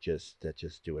years that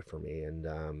just do it for me,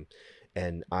 and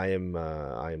and I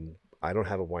don't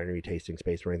have a winery tasting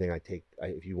space or anything.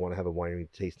 If you want to have a winery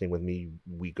tasting with me,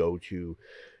 we go to,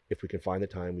 if we can find the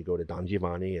time, we go to Don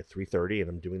Giovanni at 3:30, and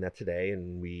I'm doing that today.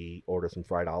 And we order some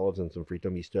fried olives and some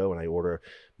frito misto, and I order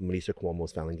Melissa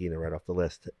Cuomo's Falanghina right off the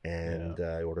list, and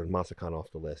I ordered Massican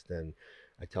off the list, and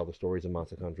I tell the stories of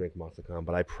Massican, drink Massican,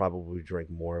 but I probably drink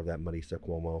more of that Melissa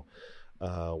Cuomo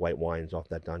white wines off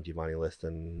that Don Giovanni list,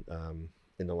 and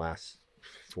in the last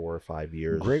 4 or 5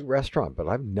 years. Great restaurant, but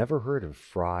I've never heard of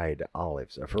fried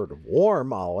olives. I've heard of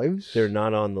warm olives. They're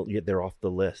not they're off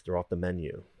the list. They're off the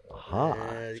menu.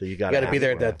 So you got to be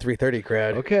there at that 3:30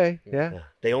 crowd. Okay, yeah.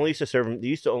 They only used to serve them. They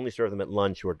used to only serve them at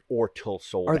lunch or till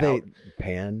sold out. Are they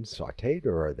pan sautéed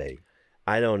or are they?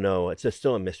 I don't know. It's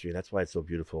still a mystery. That's why it's so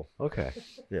beautiful. Okay.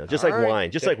 Just like wine.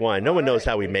 Just like wine. No one knows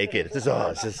how we make it. It's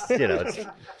just it's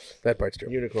That part's true.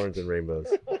 unicorns and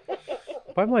rainbows.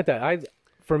 If I'm like that,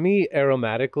 for me,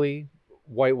 aromatically,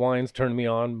 white wines turn me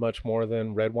on much more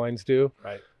than red wines do.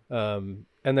 Right. And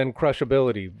then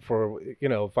crushability for,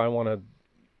 if I want to,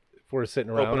 if we're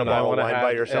sitting around Open a and I bottle of want to wine have,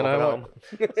 by yourself and I at want, home.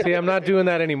 see, I'm not doing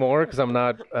that anymore because I'm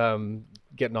not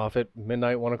getting off at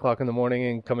midnight, 1 o'clock in the morning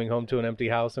and coming home to an empty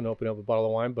house and opening up a bottle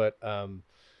of wine. But I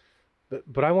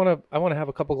want to have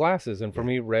a couple glasses. And for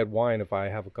me, red wine, if I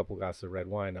have a couple glasses of red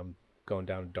wine, I'm going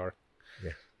down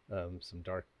some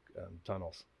dark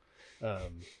tunnels.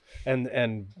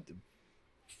 And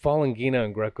Falanghina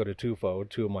and Greco di Tufo,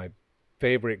 two of my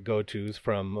favorite go-tos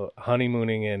from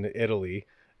honeymooning in Italy,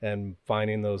 and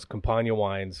finding those Campagna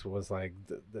wines was like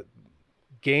the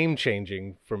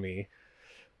game-changing for me.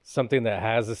 Something that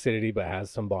has acidity but has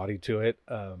some body to it.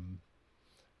 So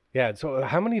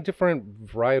how many different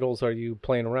varietals are you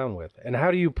playing around with? And how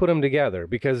do you put them together?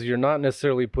 Because you're not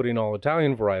necessarily putting all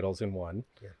Italian varietals in one.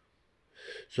 Yeah.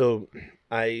 So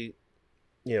Andy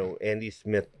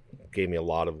Smith gave me a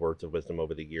lot of words of wisdom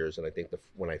over the years. And I think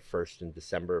when I first, in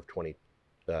December of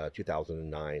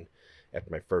 2009, after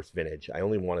my first vintage, I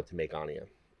only wanted to make Ania.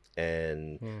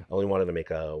 And I only wanted to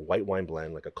make a white wine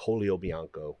blend, like a Collio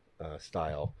Bianco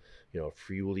style, a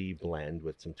Friuli blend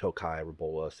with some Tokai,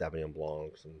 Ribolla, Sauvignon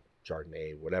Blanc, some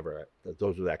Chardonnay, whatever.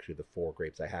 Those were actually the 4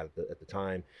 grapes I had at the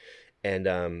time. And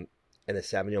the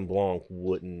Sauvignon Blanc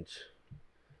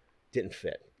didn't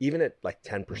fit, even at like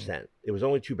 10%. It was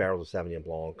only 2 barrels of Sauvignon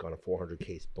Blanc on a 400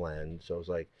 case blend. So it was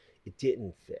like, it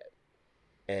didn't fit.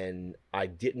 And I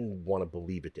didn't want to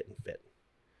believe it didn't fit.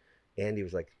 Andy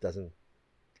was like, it doesn't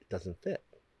fit.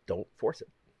 Don't force it.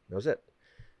 That was it.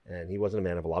 And he wasn't a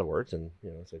man of a lot of words. And,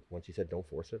 it's like, once he said, don't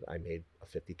force it, I made a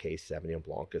 50 case Sauvignon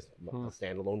Blanc as a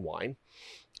standalone wine.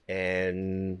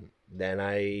 And then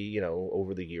I,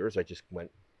 over the years, I just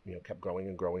went, kept growing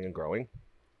and growing and growing.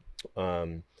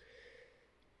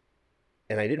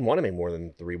 And I didn't want to make more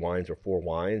than 3 wines or 4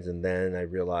 wines. And then I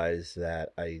realized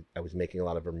that I was making a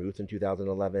lot of vermouth in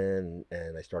 2011,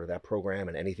 and I started that program,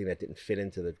 and anything that didn't fit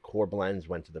into the core blends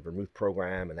went to the vermouth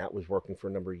program, and that was working for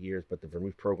a number of years. But the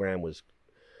vermouth program was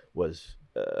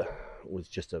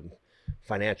just a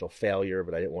financial failure,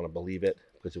 but I didn't want to believe it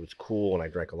because it was cool, and I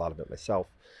drank a lot of it myself.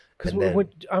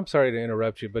 I'm sorry to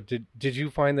interrupt you, but did you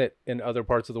find that in other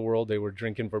parts of the world they were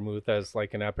drinking vermouth as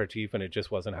like an aperitif, and it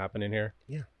just not happening here?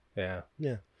 Yeah.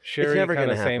 Sherry, never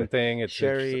kind of gonna same happen. these thing.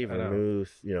 Sherry,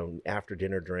 vermouth, after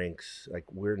dinner drinks. Like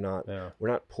we're not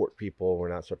port people. We're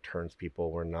not Sauternes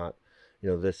people. We're not,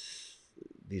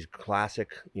 these classic,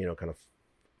 kind of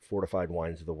fortified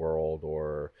wines of the world,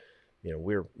 or,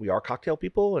 we are cocktail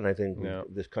people. And I think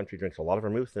this country drinks a lot of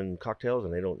vermouth and cocktails,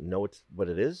 and they don't know what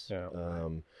it is.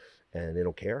 And they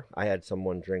don't care. I had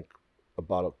someone drink a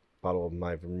bottle of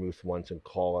my vermouth once and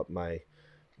call up my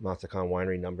Massican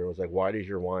winery number and was like, "Why does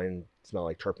your wine smell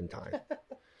like turpentine?"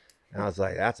 And I was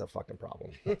like, "That's a fucking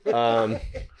problem." And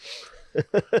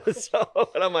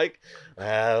I'm like,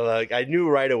 I knew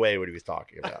right away what he was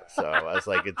talking about. So I was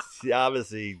like, it's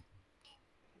obviously,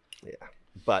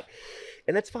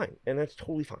 and that's fine, and that's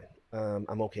totally fine.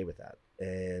 I'm okay with that,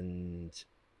 and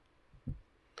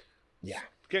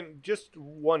Just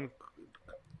one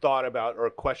thought about, or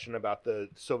a question about the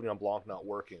Sauvignon Blanc not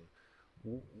working.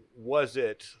 Was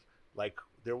it like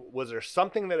was there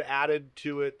something that added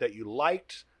to it that you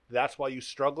liked? That's why you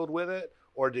struggled with it,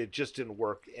 or did it just didn't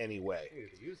work anyway? You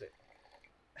need to use it.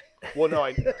 Well, no,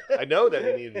 I know that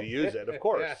you needed to use it, of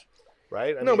course,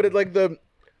 right? But it's like the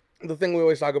thing we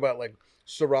always talk about, like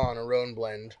Syrah or Rhone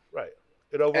blend. Right.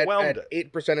 It overwhelmed at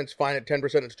it. 8% it's fine. At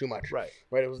 10% it's too much. Right.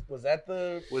 Right. Was that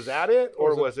it,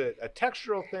 or was it a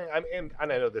textural thing? And I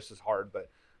know this is hard, but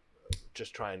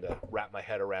just trying to wrap my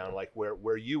head around like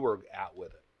where you were at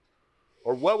with it,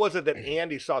 or what was it that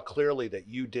Andy saw clearly that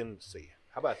you didn't see?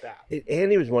 How about that?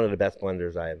 Andy was one of the best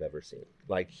blenders I have ever seen.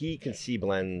 Like, he can see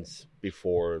blends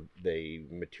before they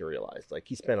materialize. Like,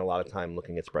 he spent a lot of time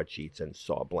looking at spreadsheets and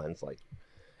saw blends. Like,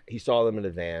 he saw them in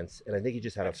advance, and I think he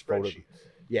just had a photo.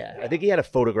 Yeah, I think he had a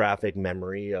photographic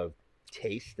memory of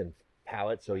taste and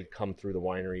palate. So he'd come through the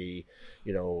winery,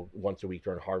 once a week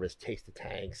during harvest, taste the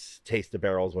tanks, taste the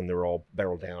barrels when they were all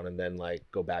barreled down, and then like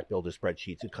go back, build his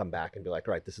spreadsheets, and come back and be like,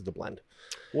 all right, this is the blend.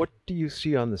 What do you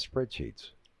see on the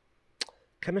spreadsheets?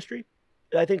 Chemistry.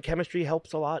 I think chemistry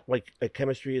helps a lot. Like,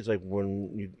 chemistry is like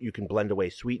when you can blend away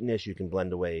sweetness, you can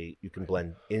blend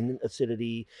in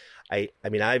acidity. I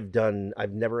mean,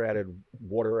 I've never added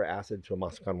water or acid to a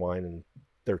Massican wine in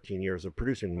 13 years of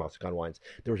producing Massican wines.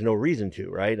 There was no reason to,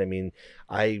 right? I mean,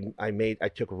 I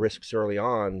took risks early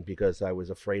on because I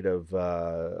was afraid of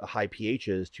high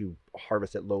pHs to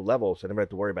harvest at low levels, so I never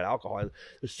had to worry about alcohol.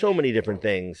 There's so many different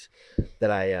things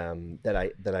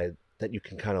that you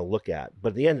can kind of look at. But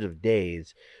at the end of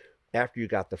days, after you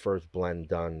got the first blend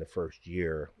done the first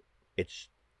year,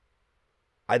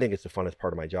 I think it's the funnest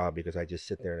part of my job, because I just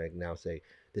sit there and I now say,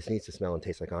 this needs to smell and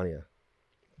taste like Anya,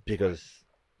 because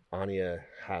Anya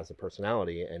has a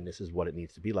personality and this is what it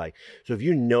needs to be like. So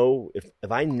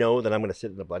if I know that I'm going to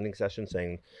sit in a blending session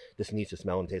saying this needs to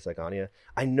smell and taste like Anya,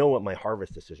 I know what my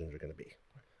harvest decisions are going to be.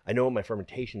 I know what my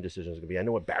fermentation decisions are going to be. I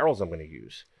know what barrels I'm going to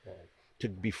use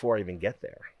before I even get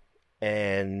there.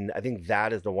 And I think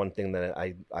that is the one thing that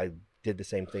I did the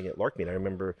same thing at Larkmead. I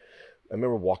remember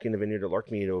walking the vineyard at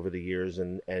Larkmead over the years,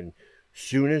 and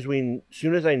soon as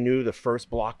I knew the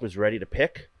first block was ready to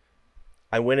pick,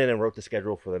 I went in and wrote the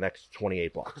schedule for the next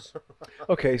 28 blocks.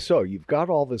 Okay, so you've got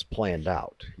all this planned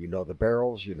out. You know the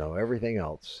barrels, you know everything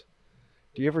else.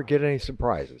 Do you ever get any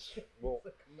surprises? Well,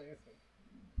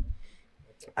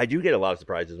 I do get a lot of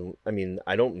surprises. I mean,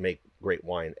 I don't make great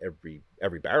wine every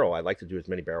barrel. I like to do as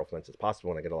many barrel blends as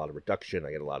possible, and I get a lot of reduction.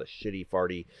 I get a lot of shitty,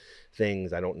 farty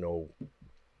things. I don't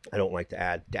like to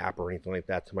add DAP or anything like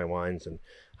that to my wines and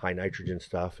high nitrogen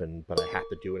stuff. But I have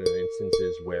to do it in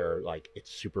instances where like it's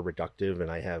super reductive.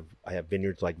 And I have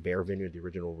vineyards like Bear Vineyard, the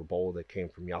original Ribolla that came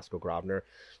from Jasko Grosvenor,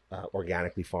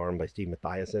 organically farmed by Steve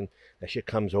Mathiasen. That shit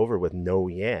comes over with no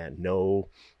yan, no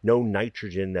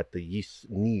nitrogen that the yeasts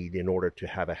need in order to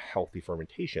have a healthy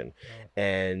fermentation.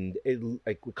 And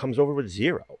it comes over with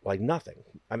zero, like nothing.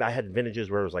 I mean, I had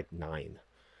vintages where it was like 9.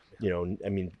 I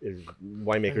mean,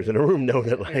 winemakers in a room know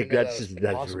that like that's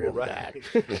real bad.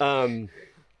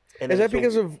 Is that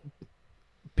because of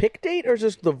pick date, or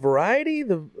just the variety?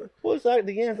 The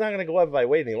yan's not going to go up if I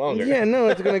wait any longer. Yeah, no,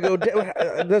 it's going to go down.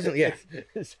 It doesn't. Yeah.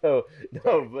 So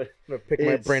no, but I'm gonna pick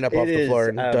my brain up off the floor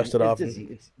and dust it off.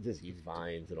 It's disease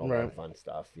vines and all that fun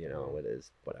stuff. It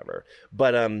is whatever.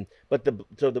 But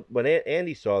when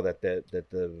Andy saw that the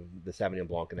Sauvignon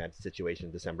Blanc in that situation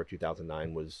in December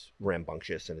 2009 was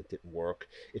rambunctious and it didn't work,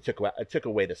 it took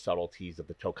away the subtleties of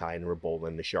the Tokai and the Ribolla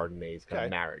and the Chardonnay's kind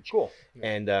of marriage. Cool.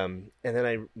 And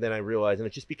then I realized, and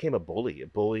it just became a bully,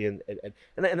 and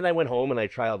then I went home and I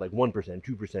tried like 1%,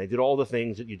 2%. I did all the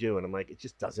things that you do, and I'm like, it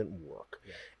just doesn't work,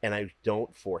 and I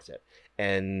don't force it.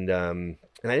 And I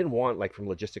didn't want, like, from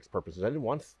logistics purposes, I didn't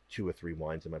want 2 or 3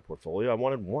 wines in my portfolio. I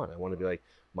wanted one. I wanted to be like,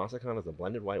 Massican is a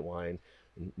blended white wine,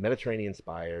 Mediterranean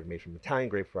inspired, made from Italian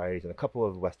grape varieties and a couple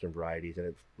of Western varieties, and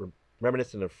it's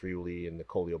reminiscent of Friuli and the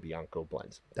Collio Bianco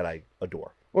blends that I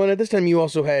adore. Well, and at this time you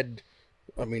also had,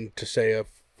 I mean, to say a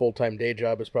full-time day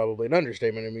job is probably an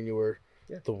understatement. I mean, you were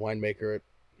the winemaker at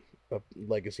a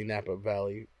legacy Napa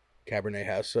Valley Cabernet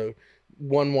house. So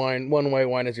one white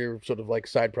wine as your sort of like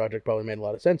side project probably made a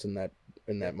lot of sense in that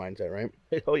mindset, right?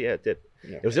 Oh yeah, it did.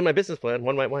 Yeah. It was in my business plan.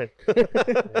 1 white wine,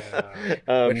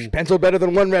 which penciled better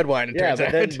than 1 red wine.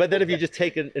 But then if you just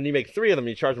take it and you make 3 of them,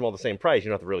 you charge them all the same price. You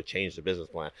don't have to really change the business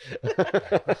plan.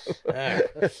 but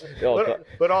that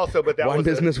wine was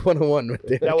business 101.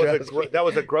 That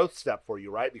was a growth step for you,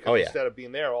 right? Because instead of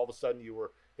being there, all of a sudden you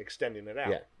were extending it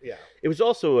out. Yeah. It was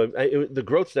also the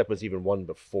growth step was even one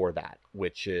before that,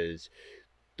 which is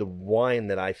the wine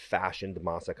that I fashioned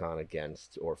Massican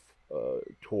against or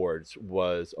towards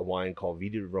was a wine called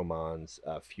Vida de Romans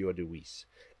Fior de Huis.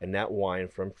 And that wine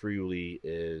from Friuli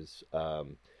is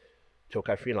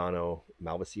Tokai Friulano,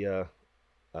 Malvasia,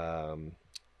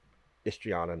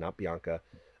 Istriana, not Bianca,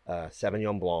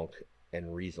 Sauvignon Blanc,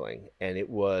 and Riesling. And it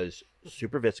was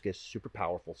super viscous, super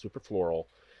powerful, super floral,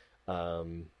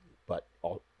 but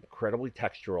incredibly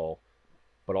textural,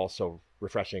 but also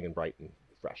refreshing and bright and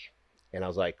fresh. And I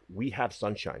was like, we have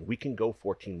sunshine. We can go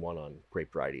 14-1 on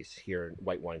grape varieties here,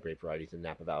 white wine grape varieties in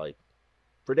Napa Valley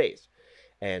for days.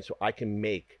 And so I can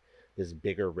make this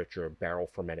bigger, richer, barrel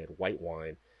fermented white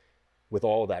wine with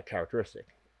all of that characteristic.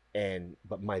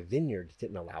 But my vineyard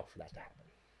didn't allow for that to happen.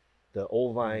 The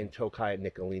Old Vine Tokai at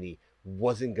Nicolini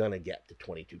wasn't going to get to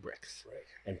 22 bricks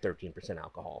and 13%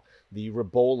 alcohol. The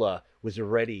Ribolla was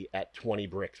already at 20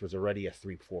 bricks, was already a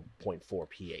 3.4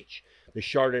 pH. The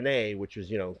Chardonnay, which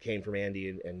was, came from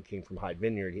Andy and came from Hyde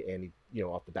Vineyard, Andy,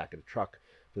 off the back of the truck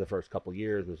for the first couple of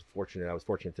years, I was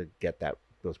fortunate to get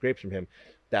those grapes from him.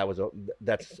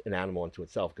 That's an animal unto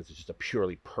itself, because it's just a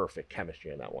purely perfect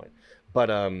chemistry in that wine.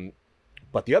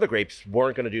 But the other grapes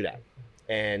weren't going to do that.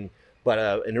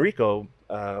 But Enrico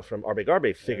from Arbe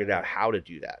Garbe figured out how to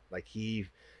do that. Like he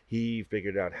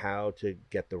figured out how to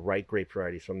get the right grape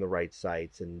varieties from the right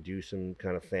sites and do some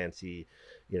kind of fancy,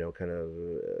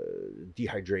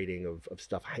 dehydrating of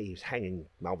stuff. He was hanging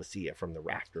Malvasia from the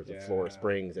rafters of Flora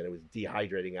Springs, and it was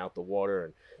dehydrating out the water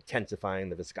and intensifying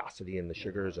the viscosity and the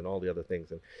sugars and all the other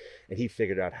things. And he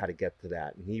figured out how to get to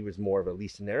that. And he was more of a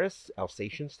Licenaris,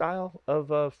 Alsatian style of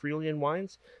Friulian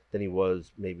wines than he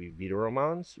was maybe Vita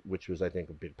Romans, which was, I think,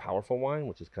 a big, powerful wine,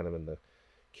 which is kind of in the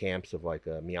camps of like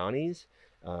Mianis.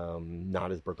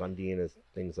 Not as Burgundian as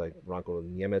things like Ranco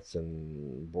Niemitz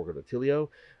and Borgo d'Attilio.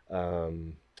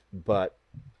 But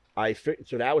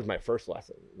so that was my first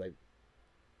lesson. Like,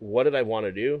 what did I want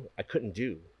to do? I couldn't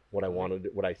do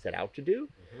what I set out to do.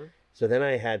 Mm-hmm. So then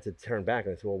I had to turn back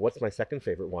and I said, well, what's my second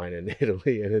favorite wine in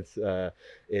Italy? And it's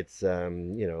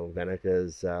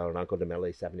Veneca's Ranco de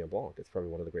Mele Sauvignon Blanc. It's probably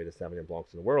one of the greatest Sauvignon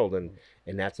Blancs in the world. And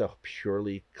that's a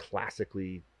purely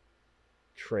classically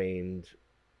trained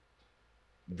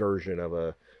version of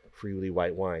a Friuli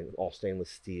white wine, all stainless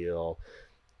steel,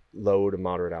 low to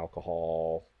moderate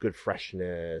alcohol, good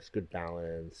freshness, good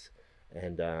balance,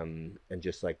 and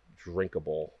just like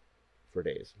drinkable for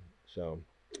days. So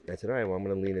I said, all right, well, I'm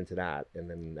going to lean into that, and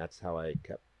then that's how I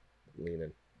kept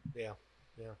leaning. Yeah,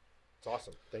 it's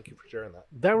awesome. Thank you for sharing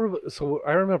that. So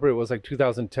I remember it was like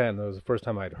 2010. That was the first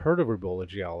time I'd heard of Ribolla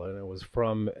Gialla, and it was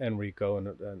from Enrico.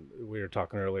 And we were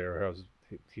talking earlier.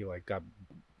 He like got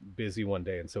busy one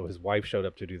day, and so his wife showed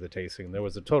up to do the tasting. There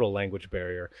was a total language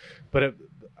barrier, but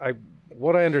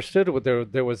what I understood,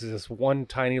 there was this one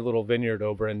tiny little vineyard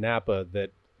over in Napa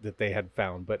that they had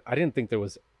found, but I didn't think there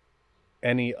was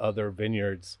any other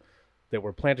vineyards that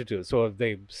were planted to it. So have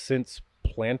they since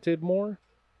planted more?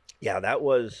 Yeah, that's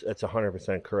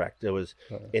 100% correct. It was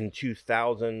in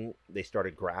 2000 they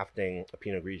started grafting a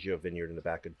Pinot Grigio vineyard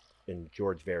in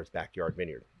George Vare's backyard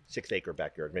vineyard, 6-acre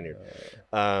backyard vineyard.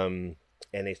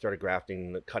 And they started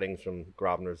grafting the cuttings from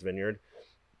Grosvenor's vineyard.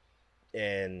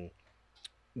 And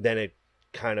then it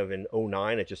kind of in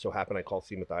 2009, it just so happened I called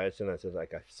Steve Mathias and I said,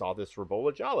 like, I saw this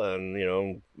Ribolla Gialla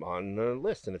and, on the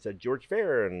list, and it said George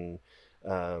Vare and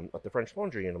at the French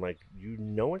Laundry. And I'm like, you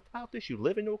know about this? You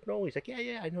live in Oaknoll? He's like,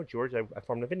 yeah, I know George. I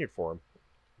farmed a vineyard for him.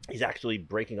 He's actually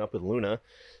breaking up with Luna,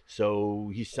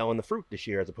 so he's selling the fruit this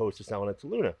year as opposed to selling it to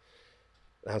Luna.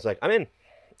 And I was like, I'm in.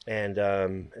 And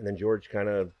then George kind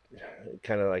of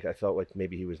like, I felt like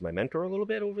maybe he was my mentor a little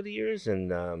bit over the years,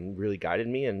 and really guided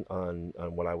me on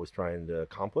what I was trying to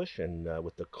accomplish, and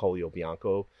with the Collio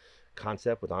Bianco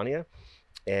concept with Anya.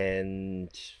 And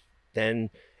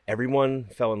then everyone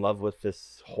fell in love with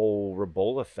this whole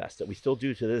Ribolla fest that we still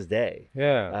do to this day.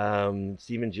 Yeah.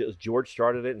 George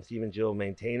started it, and Steve and Jill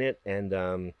maintain it, and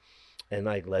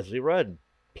like Leslie Rudd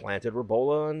planted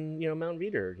Ribolla on Mount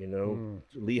Veeder.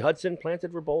 Lee Hudson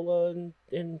planted Ribolla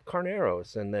in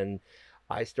Carneros, and then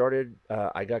I started.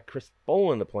 I got Chris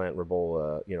Boland to plant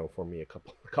Ribolla, for me a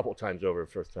couple times over.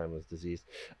 First time was diseased,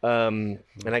 and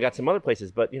I got some other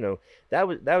places, but that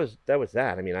was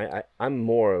that. I mean, I'm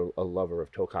more a lover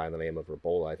of Tokai than I am of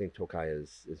Ribolla. I think Tokai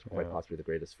is quite possibly the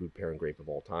greatest food pairing grape of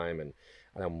all time, and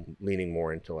I'm leaning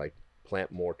more into like plant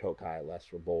more Tokai, less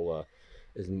Ribolla.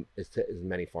 As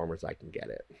many farmers I can get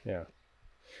it. Yeah,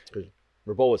 because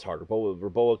Ribolla is hard.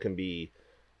 Ribolla can be,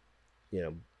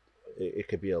 it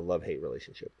could be a love-hate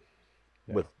relationship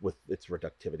with its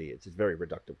reductivity. It's a very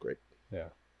reductive grape. Yeah.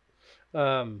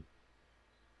 You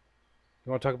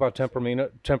want to talk about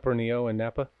Tempranillo and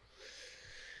Napa?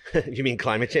 You mean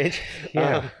climate change?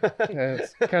 Yeah,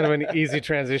 it's kind of an easy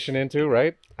transition into,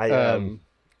 right?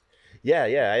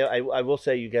 Yeah. I will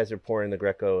say you guys are pouring the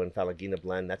Greco and Falagina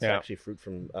blend. That's actually fruit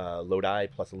from Lodi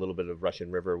plus a little bit of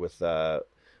Russian River with Chris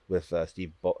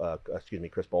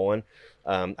Boland.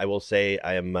 I will say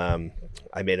I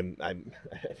made a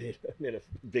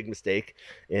big mistake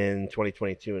in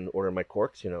 2022 in ordering my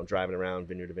corks. Driving around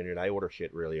vineyard to vineyard, I order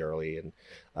shit really early, and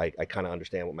I kind of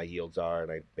understand what my yields are,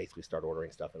 and I basically start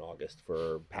ordering stuff in August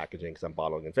for packaging because I'm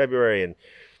bottling in February,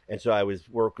 and so I was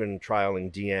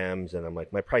trialing DMs, and I'm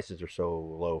like, my prices are so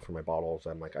low for my bottles.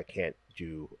 I'm like, I can't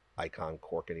do Icon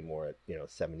cork anymore at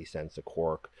 70 cents a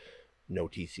cork. no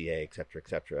TCA, et cetera, et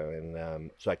cetera. And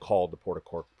so I called the Porta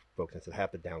Cork folks and said, I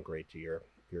have to downgrade to your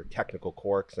technical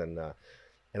corks. And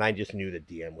I just knew that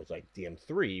DM was like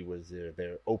DM3 was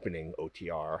their opening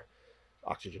OTR,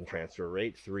 oxygen transfer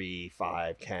rate, 3,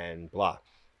 5, 10, blah.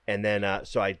 And then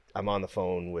so I'm on the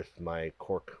phone with my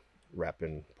cork rep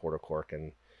in Porta Cork,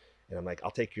 and I'm like,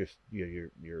 I'll take your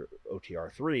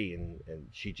OTR 3, and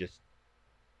she just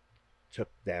took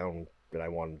down that I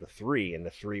wanted the 3, and the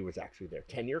 3 was actually their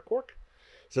 10-year cork.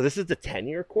 So this is the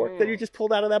 10-year cork that you just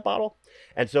pulled out of that bottle.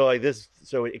 And so like this,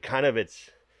 so it kind of, it's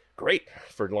great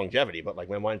for longevity, but like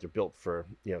my wines are built for,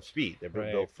 speed. They're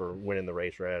built for winning the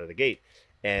race right out of the gate.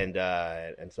 And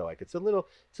so like it's a little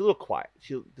quiet.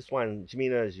 This wine,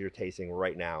 Jimena, as you're tasting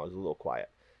right now, is a little quiet.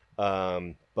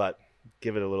 But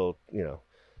give it a little,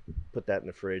 put that in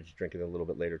the fridge, drink it a little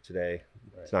bit later today.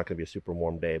 Right. It's not going to be a super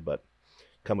warm day, but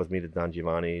come with me to Don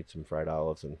Giovanni, eat some fried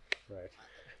olives, and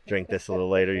drink this a little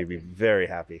later. You'll be very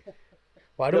happy.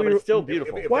 But it's still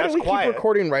beautiful. Why do we keep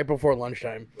recording right before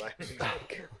lunchtime?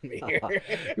 You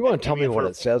want to tell me what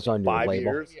it says on your 5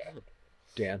 label? years?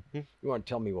 Dan, you want to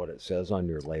tell me what it says on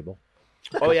your label?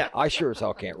 Oh yeah, I sure as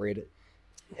hell can't read it.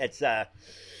 It's so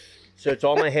it's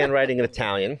all my handwriting in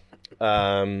Italian.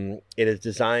 It is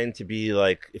designed to be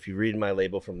like, if you read my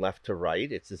label from left to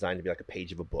right, it's designed to be like a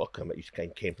page of a book. You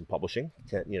came from publishing,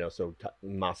 so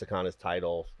Massican is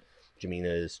title,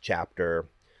 Jimena is chapter,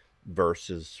 verse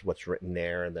is what's written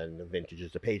there, and then the vintage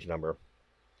is the page number.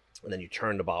 And then you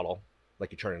turn the bottle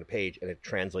like you're turning the page, and it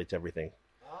translates everything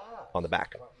on the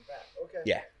back. Okay.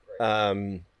 Yeah.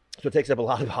 So it takes up a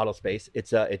lot of bottle space.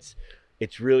 It's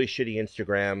really shitty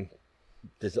Instagram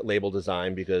label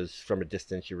design, because from a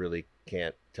distance you really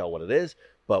can't tell what it is.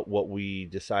 But what we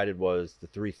decided was the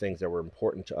 3 things that were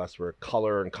important to us were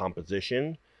color and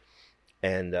composition,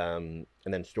 and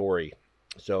then story.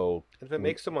 So if it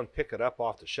makes someone pick it up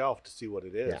off the shelf to see what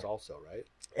it is, also, right?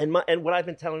 And what I've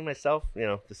been telling myself,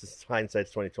 this is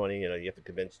hindsight's 2020. You have to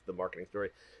convince the marketing story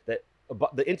that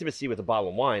the intimacy with a bottle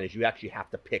of wine is you actually have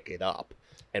to pick it up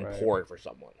and pour it for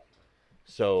someone.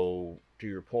 So to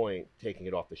your point, taking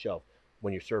it off the shelf,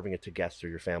 when you're serving it to guests or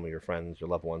your family, your friends, your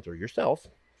loved ones, or yourself,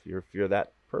 if you're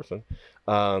that person,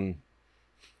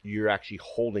 you're actually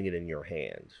holding it in your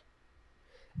hand.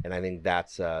 And I think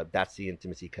that's the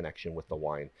intimacy connection with the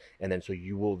wine. And then so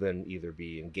you will then either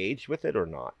be engaged with it or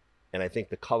not. And I think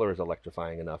the color is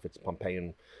electrifying enough. It's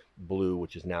Pompeian blue,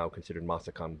 which is now considered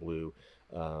Massican blue,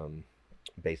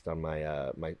 based on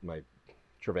my my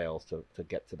travails to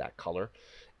get to that color.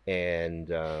 And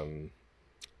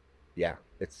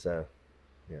it's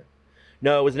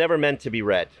no, it was never meant to be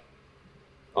red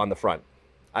on the front.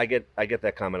 I get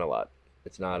that comment a lot.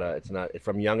 It's not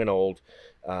from young and old.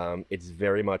 It's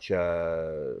very much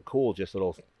cool, just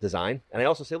little design. And I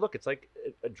also say, look, it's like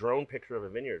a drone picture of a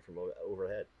vineyard from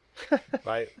overhead.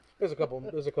 Right? There's a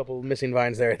couple missing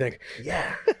vines there, I think.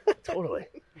 Yeah, totally.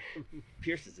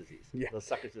 Pierce's disease. Yeah. Those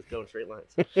suckers just go in straight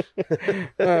lines.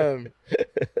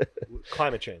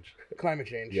 Climate change.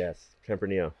 Yes,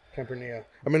 Tempranillo.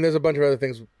 I mean, there's a bunch of other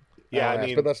things. Yeah, I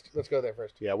mean, but let's go there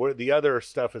first. Yeah, the other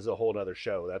stuff is a whole other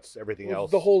show. That's everything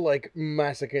else. The whole like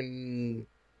Massican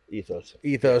ethos,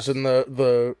 and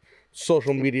the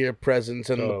social media presence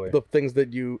and the things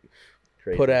that you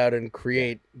put out and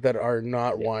create that are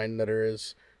not wine, that are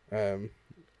as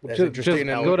just go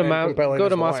to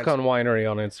Massican Winery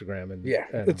on Instagram and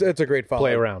it's a great follow.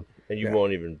 Play around. And you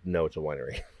won't even know it's a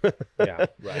winery. Yeah,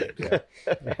 right. Yeah.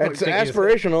 It's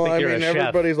aspirational. I mean,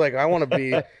 everybody's like, I want to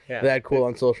be that cool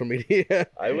on social media.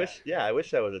 I wish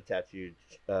I was a tattooed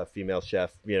female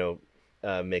chef,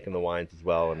 making the wines as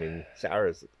well. I mean,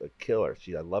 Sarah's a killer.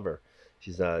 I love her.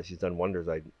 She's done wonders.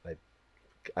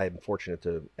 I'm fortunate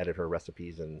to edit her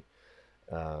recipes and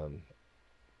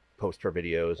post her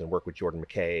videos and work with Jordan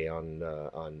McKay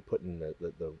on putting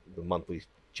the monthly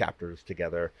chapters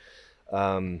together.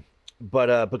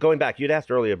 But going back, you'd asked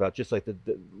earlier about just like the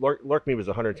Larkmead was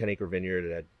a 110-acre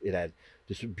vineyard. It had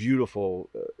this beautiful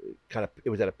it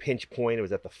was at a pinch point. It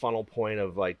was at the funnel point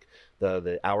of like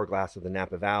the hourglass of the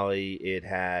Napa Valley. It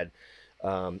had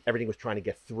everything was trying to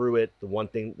get through it. The one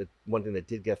thing that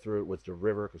did get through it was the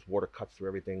river, because water cuts through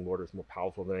everything. Water is more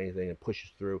powerful than anything and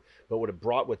pushes through. But what it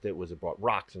brought with it was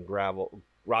rocks and gravel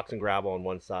on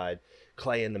one side,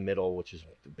 clay in the middle, which is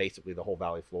basically the whole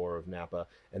valley floor of Napa,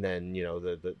 and then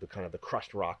the kind of the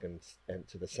crushed rock and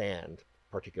to the sand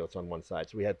particulates on one side.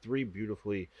 So we had 3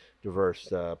 beautifully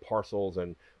diverse parcels,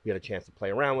 and we had a chance to play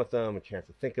around with them, a chance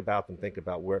to think about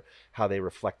how they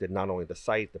reflected not only the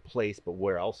site, the place, but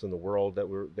where else in the world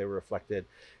they were reflected.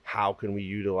 How can we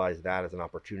utilize that as an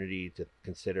opportunity to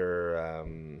consider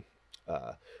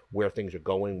where things are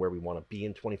going, where we want to be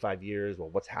in 25 years, well,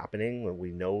 what's happening. When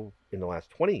we know in the last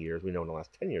 20 years, we know in the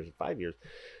last 10 years, 5 years,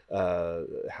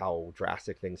 how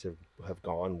drastic things have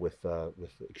gone with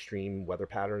extreme weather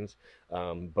patterns,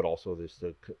 but also there's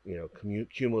the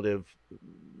cumulative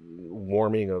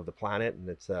warming of the planet, and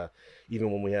it's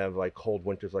even when we have like cold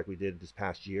winters like we did this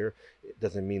past year, it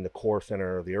doesn't mean the core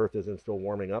center of the Earth isn't still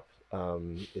warming up.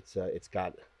 It's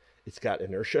got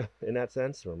inertia in that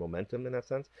sense, or momentum in that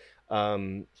sense.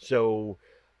 So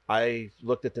I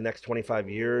looked at the next 25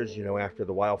 years. After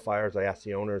the wildfires, I asked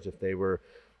the owners if they were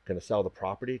going to sell the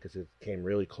property because it came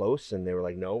really close, and they were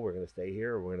like, "No, we're going to stay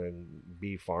here. We're going to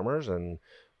be farmers and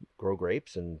grow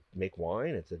grapes and make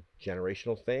wine. It's a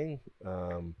generational thing."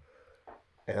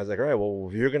 And I was like, all right, well,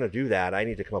 if you're going to do that, I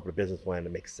need to come up with a business plan that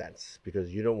makes sense,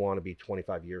 because you don't want to be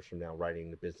 25 years from now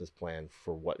writing the business plan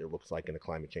for what it looks like in a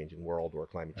climate changing world or a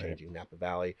climate changing Napa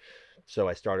Valley. So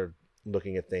I started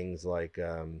looking at things like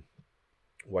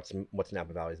what's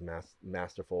Napa Valley's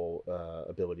masterful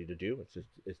ability to do.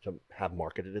 It's to have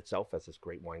marketed itself as this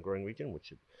great wine growing region,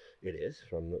 which it is,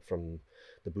 from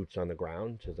the boots on the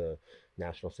ground to the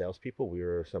national salespeople. We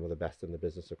were some of the best in the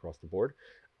business across the board.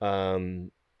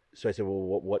 So I said,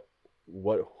 well,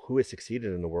 who has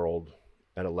succeeded in the world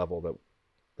at a level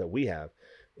that we have,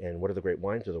 and what are the great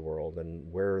wines of the world,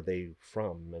 and where are they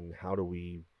from, and how do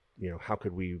we, how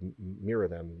could we mirror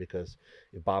them? Because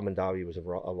if Bob Mondavi was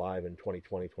alive in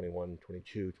 2020, 21,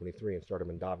 22, 23, and started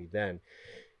Mondavi then,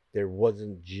 there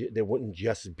wouldn't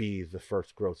just be the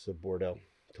first growths of Bordeaux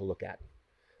to look at.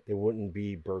 There wouldn't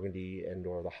be Burgundy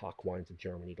or the Hock wines of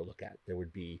Germany to look at. There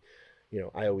would be,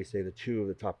 I always say the two of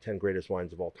the top 10 greatest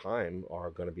wines of all time are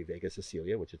going to be Vega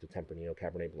Sicilia, which is a Tempranillo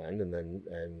Cabernet blend,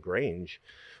 and Grange,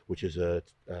 which is a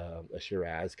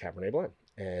Shiraz Cabernet blend.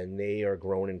 And they are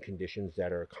grown in conditions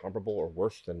that are comparable or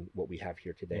worse than what we have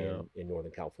here today in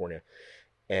Northern California.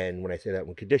 And when I say that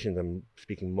in conditions, I'm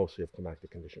speaking mostly of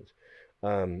climatic conditions.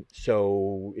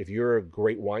 So if you're a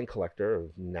great wine collector of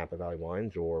Napa Valley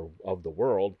wines or of the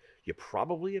world, you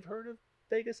probably have heard of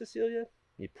Vega Sicilia.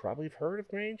 You probably have heard of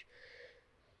Grange.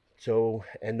 So,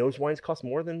 and those wines cost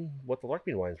more than what the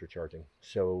Larkbean wines were charging.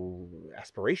 So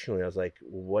aspirationally, I was like,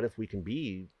 what if we can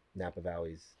be Napa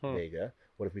Valley's Vega?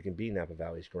 What if we can be Napa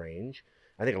Valley's Grange?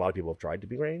 I think a lot of people have tried to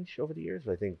be Grange over the years,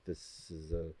 but I think this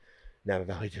is Napa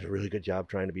Valley did a really good job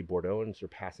trying to be Bordeaux and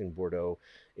surpassing Bordeaux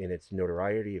in its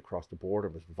notoriety across the board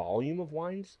of its volume of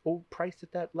wines priced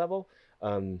at that level.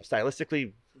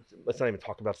 Stylistically, let's not even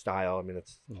talk about style. I mean,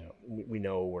 we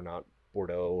know we're not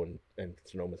Bordeaux and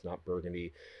Sonoma's not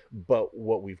Burgundy, but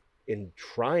what we've, in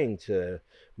trying to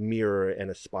mirror and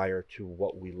aspire to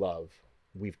what we love,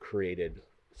 we've created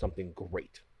something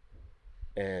great.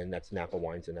 And that's Napa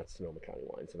wines, and that's Sonoma County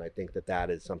wines. And I think that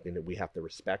is something that we have to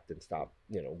respect and stop.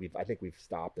 I think we've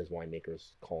stopped as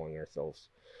winemakers calling ourselves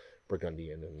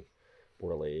Burgundian and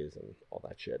Bordelais and all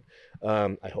that shit.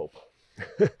 I hope.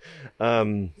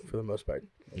 For the most part.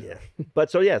 Yeah.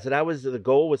 But so that was the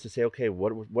goal, was to say, okay,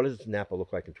 what does Napa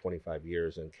look like in 25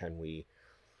 years, and can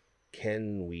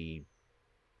we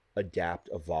adapt,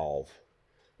 evolve?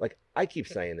 Like, I keep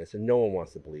saying this and no one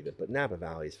wants to believe it, but Napa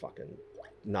Valley is fucking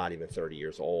not even 30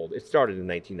 years old. It started in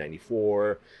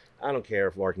 1994. I don't care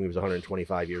if Larkmead was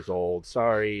 125 years old.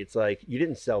 Sorry. It's like, you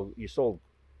didn't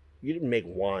make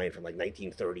wine from like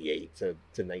 1938 to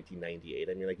 1998.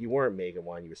 I mean, like, you weren't making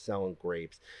wine, you were selling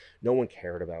grapes. No one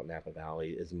cared about Napa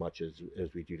Valley as much as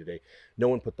we do today. No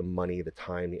one put the money, the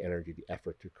time, the energy, the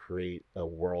effort to create a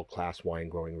world-class wine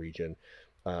growing region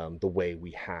the way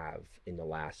we have in the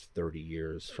last 30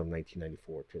 years from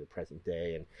 1994 to the present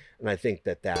day. And I think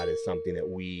that is something that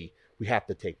we have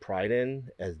to take pride in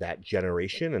as that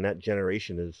generation. And that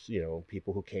generation is,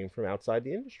 people who came from outside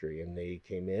the industry, and they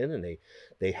came in and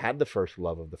they had the first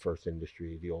love of the first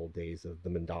industry, the old days of the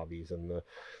Mondavis and the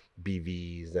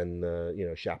BVs and the,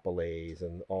 Chapelets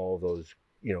and all those,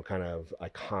 kind of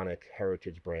iconic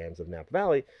heritage brands of Napa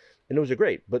Valley. And those are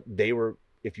great, but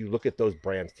if you look at those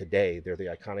brands today, they're the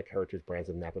iconic heritage brands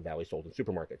of Napa Valley sold in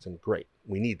supermarkets. And great,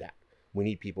 we need that. We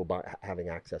need people having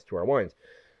access to our wines.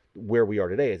 Where we are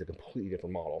today is a completely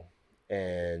different model.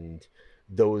 And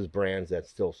those brands that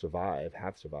still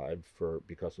have survived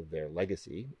because of their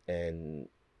legacy. And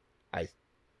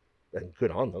good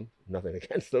on them, nothing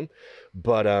against them.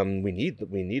 But we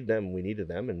needed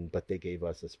them, but they gave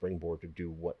us a springboard to do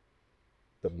what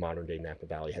the modern day Napa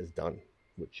Valley has done,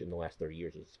 which in the last 30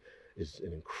 years is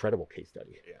an incredible case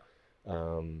study. Yeah.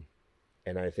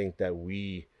 And I think that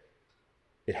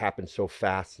it happened so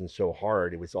fast and so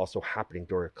hard. It was also happening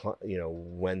during,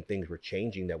 when things were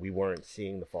changing, that we weren't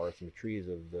seeing the forests and the trees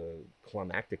of the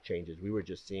climatic changes. We were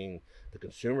just seeing the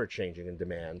consumer changing in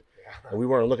demand, and we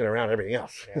weren't looking around at everything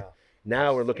else. Yeah.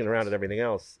 Now we're looking around at everything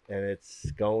else, and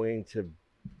it's going to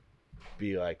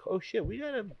be like, oh shit, we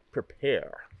gotta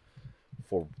prepare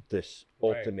for this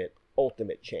ultimate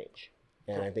change.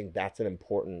 And I think that's an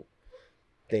important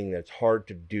thing that's hard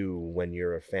to do when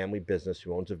you're a family business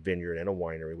who owns a vineyard and a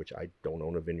winery, which I don't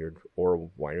own a vineyard or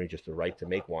a winery, just the right to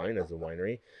make wine as a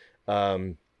winery.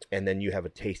 And then you have a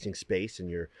tasting space, and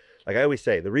you're, like I always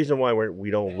say, the reason why we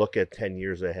don't look at 10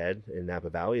 years ahead in Napa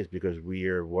Valley is because we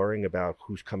are worrying about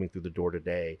who's coming through the door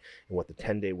today and what the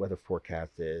 10-day weather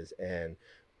forecast is, and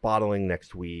bottling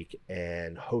next week,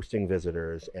 and hosting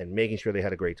visitors, and making sure they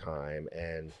had a great time,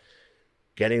 and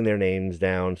getting their names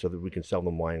down so that we can sell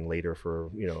them wine later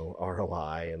for,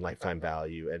 ROI and lifetime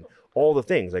value and all the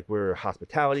things. Like, we're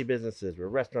hospitality businesses, we're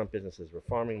restaurant businesses, we're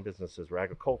farming businesses, we're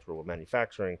agricultural, we're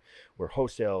manufacturing, we're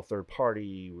wholesale, third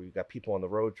party. We've got people on the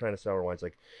road trying to sell our wines.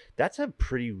 Like, that's a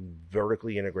pretty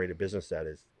vertically integrated business that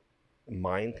is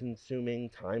mind consuming,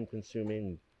 time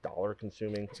consuming, dollar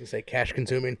consuming. I was gonna say cash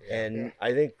consuming. And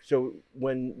I think so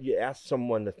when you ask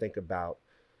someone to think about,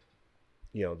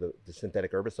 the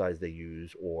synthetic herbicides they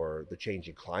use or the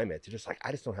changing climate, they're just like,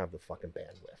 I just don't have the fucking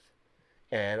bandwidth.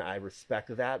 And I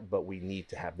respect that, but we need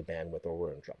to have the bandwidth or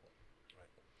we're in trouble.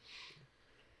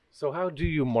 So how do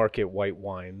you market white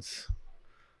wines?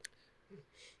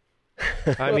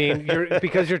 I mean,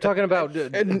 because you're talking about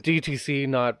DTC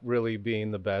not really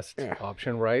being the best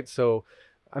option, right? So,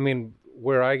 I mean,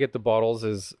 where I get the bottles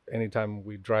is anytime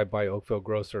we drive by Oakville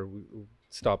Grocer, we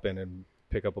stop in and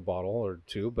pick up a bottle or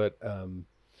two. But I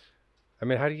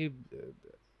mean, how do you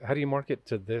market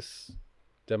to this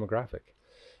demographic?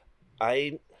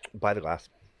 I buy the glass.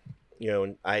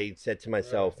 And I said to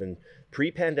myself, and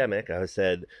pre-pandemic, I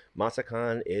said,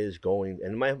 Massican is going,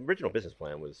 and my original business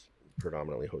plan was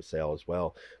predominantly wholesale as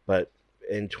well. But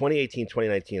in 2018,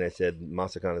 2019, I said,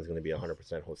 Massican is going to be a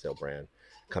 100% wholesale brand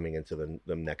coming into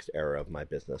the next era of my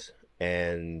business.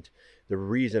 And the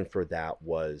reason for that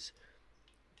was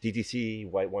DTC,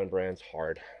 white wine brands,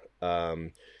 hard.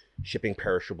 Shipping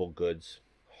perishable goods,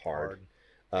 hard.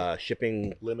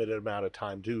 Shipping limited amount of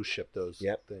time to ship those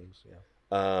things.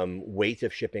 Weight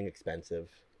of shipping, expensive.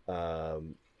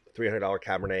 $300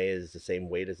 Cabernet is the same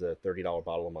weight as a $30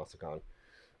 bottle of Massican.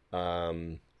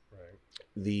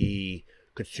 The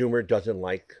consumer doesn't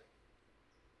like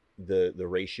the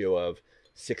ratio of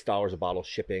 $6 a bottle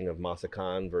shipping of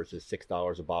Massican versus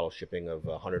 $6 a bottle shipping of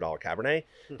a $100 Cabernet.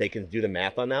 They can do the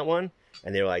math on that one,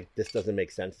 and they're like, this doesn't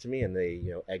make sense to me, and they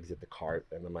exit the cart.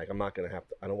 And I'm like, I'm not gonna have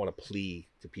to. I don't want to plea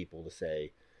to people to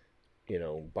say,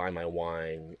 buy my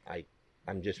wine.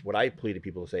 I'm just, what I plead to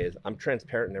people to say is, I'm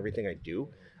transparent in everything I do.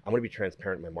 I'm going to be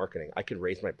transparent in my marketing. I could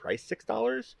raise my price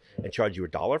 $6 and charge you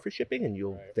 $1 for shipping, and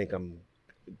you'll think I'm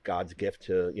God's gift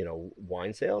to,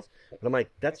 wine sales. But I'm like,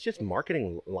 that's just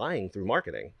marketing, lying through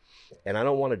marketing. And I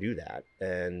don't want to do that.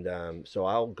 And so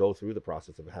I'll go through the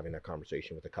process of having that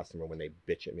conversation with the customer when they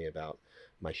bitch at me about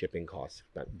my shipping costs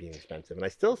being expensive. And I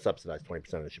still subsidize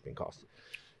 20% of the shipping costs.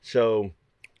 So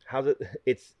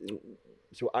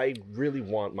so I really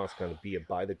want Massican to be a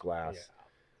by the glass,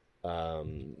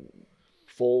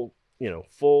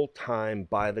 full-time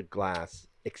by the glass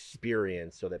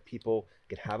experience, so that people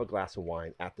can have a glass of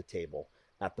wine at the table,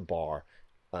 at the bar,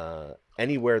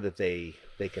 anywhere that they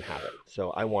can have it. So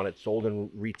I want it sold in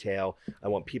retail. I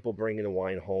want people bringing the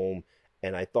wine home.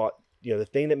 And I thought, the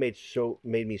thing that made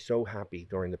me so happy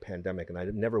during the pandemic, and I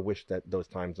never wished that those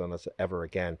times on us ever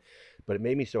again, but it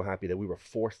made me so happy that we were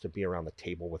forced to be around the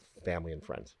table with family and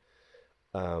friends.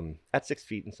 At 6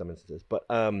 feet in some instances, but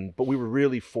we were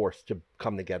really forced to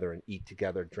come together and eat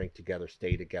together, drink together,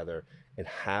 stay together, and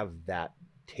have that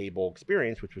table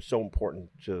experience, which was so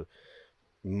important to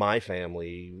my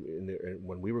family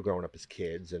when we were growing up as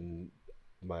kids, and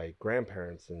my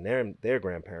grandparents and their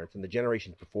grandparents and the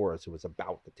generations before us. It was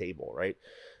about the table, right?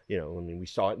 We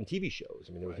saw it in TV shows.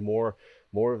 There was more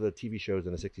of the TV shows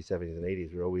in the 60s, 70s, and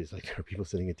 80s were always like, there were people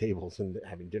sitting at tables and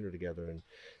having dinner together. And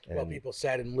well, people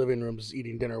sat in living rooms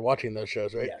eating dinner, watching those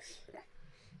shows, right? Yes.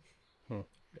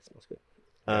 That smells good.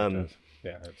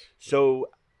 So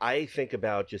I think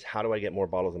about just how do I get more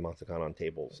bottles of Massican on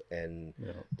tables? And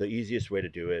the easiest way to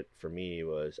do it for me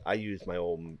was I used my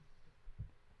old...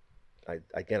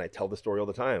 I tell the story all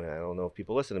the time, and I don't know if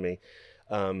people listen to me.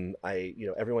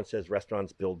 Everyone says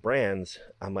restaurants build brands.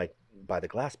 I'm like, by the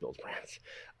glass builds brands.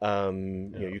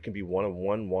 You can be one of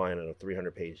one wine on a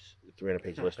 300 page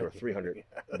list or a 300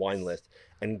 wine list,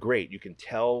 and great. You can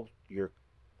tell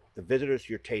the the visitors to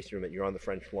your tasting room that you're on the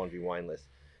French Laundry wine list.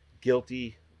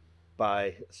 Guilty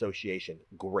by association.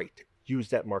 Great. Use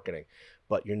that marketing.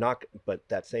 But you're not. But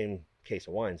that same case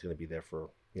of wine is going to be there for,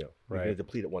 you're going to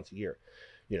deplete it once a year.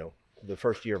 The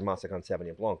first year of Massican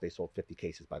Sauvignon Blanc, they sold 50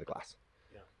 cases by the glass.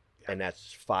 And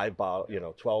that's 5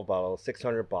 bottles, 12 bottles,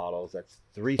 600 bottles. That's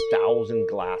 3,000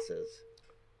 glasses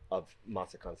of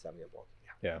Massican Sauvignon Blanc.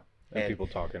 Yeah. And people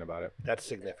talking about it. That's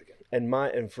significant.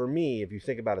 And for me, if you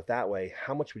think about it that way,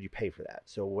 how much would you pay for that?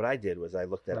 So what I did was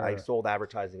I sold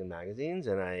advertising in magazines,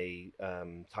 and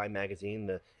Time Magazine,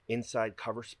 the inside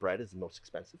cover spread is the most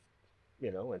expensive.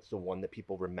 It's the one that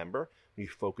people remember. You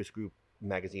focus group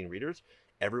magazine readers.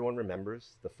 Everyone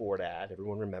remembers the Ford ad.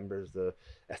 Everyone remembers the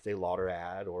Estee Lauder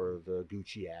ad or the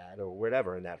Gucci ad or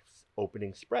whatever, and that's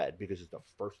opening spread because it's the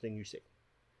first thing you see.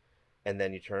 And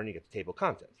then you get the table of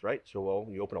contents, right? So,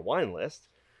 you open a wine list,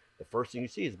 the first thing you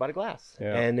see is about a glass.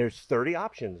 Yeah. And there's 30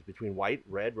 options between white,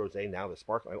 red, rosé, now the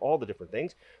sparkling, all the different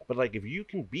things. But if you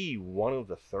can be one of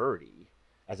the 30,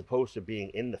 as opposed to being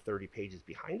in the 30 pages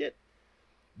behind it,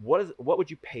 what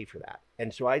would you pay for that?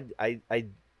 And so I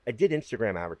did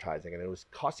Instagram advertising, and it was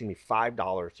costing me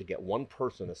 $5 to get one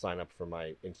person to sign up for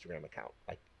my Instagram account.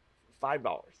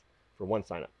 $5 for one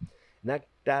sign up. And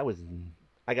that was,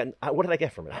 what did I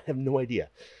get from it? I have no idea.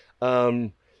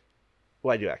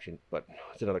 Well, I do actually, but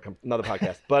it's another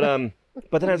podcast. But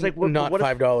then I was like, not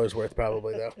 $5 worth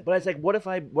probably though. But I was like, what if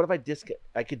I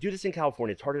could do this in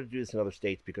California. It's harder to do this in other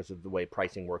states because of the way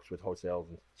pricing works with wholesales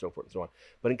and so forth and so on.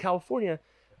 But in California,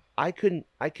 I can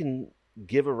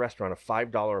give a restaurant a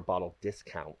 $5 a bottle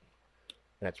discount.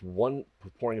 And that's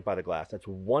pouring it by the glass. That's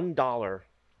 $1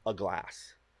 a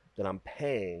glass that I'm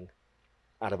paying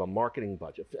out of a marketing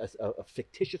budget, a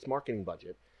fictitious marketing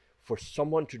budget, for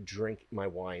someone to drink my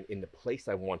wine in the place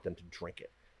I want them to drink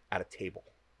it, at a table.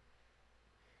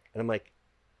 And I'm like,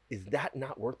 is that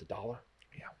not worth $1?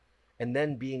 Yeah. And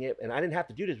then and I didn't have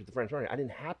to do this with the French Laundry. I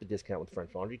didn't have to discount with the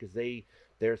French Laundry because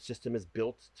their system is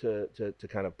built to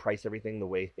kind of price everything the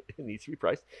way it needs to be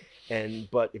priced.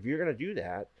 But if you're going to do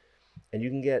that, and you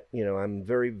can get, I'm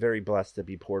very, very blessed to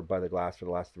be poured by the glass for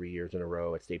the last 3 years in a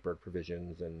row at State Bird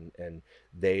Provisions. And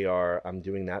I'm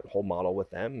doing that whole model with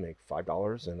them, make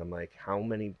 $5. And I'm like, how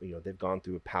many, they've gone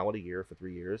through a pallet a year for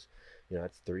 3 years.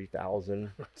 That's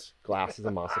 30,000 glasses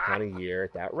of Massican a year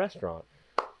at that restaurant.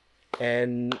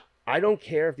 And I don't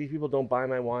care if these people don't buy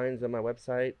my wines on my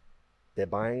website. They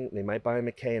might buy them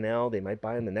at K&L. They might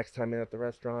buy them the next time they're at the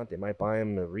restaurant. They might buy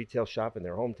them in a retail shop in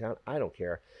their hometown. I don't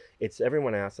care.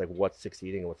 Everyone asks what's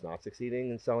succeeding and what's not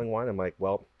succeeding in selling wine. I'm like,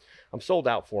 well, I'm sold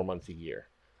out 4 months a year.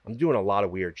 I'm doing a lot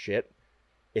of weird shit.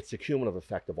 It's the cumulative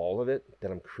effect of all of it that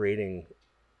I'm creating,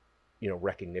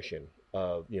 recognition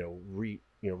of,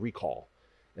 recall.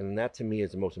 And that to me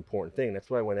is the most important thing. That's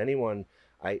why when anyone,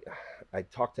 I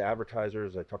talk to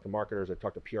advertisers, I talk to marketers, I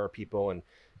talk to PR people, and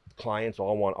clients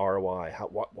all want ROI.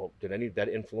 Did that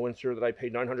influencer that I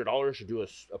paid $900 to do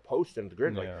a post in the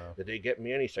grid? Did they get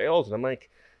me any sales? And I'm like,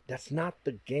 that's not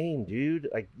the game, dude.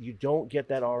 You don't get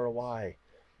that ROI.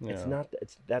 Yeah.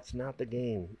 That's not the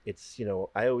game. It's,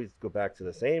 I always go back to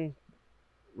the same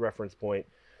reference point.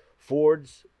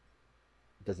 Ford's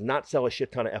does not sell a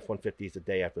shit ton of F-150s a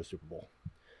day after the Super Bowl,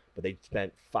 but they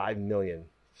spent $5 million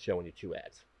showing you 2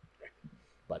 ads.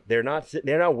 But they're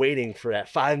not waiting for that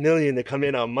 $5 million to come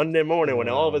in on Monday morning when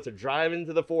all of us are driving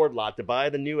to the Ford lot to buy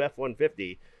the new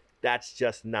F-150. That's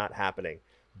just not happening.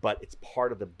 But it's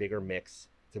part of the bigger mix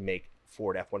to make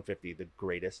Ford F-150 the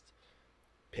greatest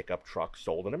pickup truck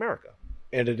sold in America.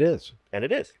 And it is. And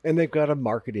it is. And they've got a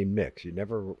marketing mix. You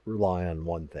never rely on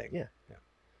one thing. Yeah.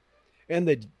 And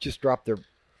they just dropped their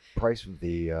price of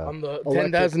the on the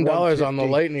 $10,000 on the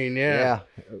Lightning. Yeah,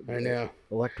 I know.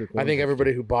 Electric. I think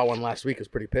everybody who bought one last week is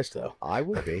pretty pissed though. I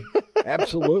would be.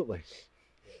 Absolutely.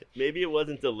 Maybe it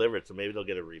wasn't delivered, so maybe they'll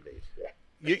get a rebate.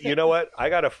 You know what? I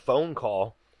got a phone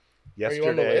call yesterday. Are you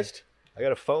on the list? I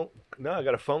got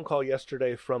a phone call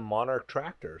yesterday from Monarch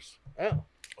Tractors.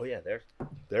 Oh yeah,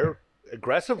 they're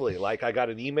aggressively, I got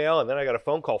an email and then I got a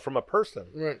phone call from a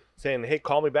person saying, "Hey,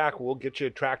 call me back. We'll get you a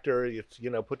tractor. It's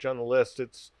put you on the list.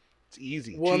 It's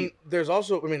easy." Well, cheap. There's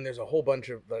also, there's a whole bunch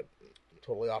of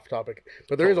totally off topic,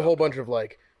 but there is a whole bunch of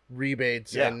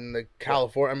rebates and the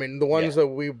California. The one that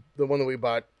we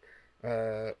bought.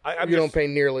 You don't pay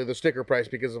nearly the sticker price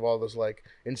because of all those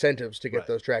incentives to get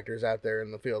those tractors out there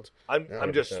in the fields.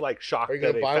 I'm just shocked. Are you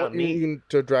gonna buy one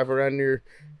to drive around your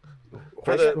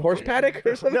horse paddock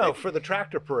or something? No, for the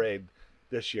tractor parade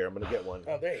this year, I'm gonna get one.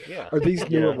 Oh, there you go. Are these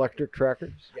new electric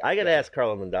tractors? I gotta ask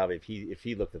Carlo Mondavi if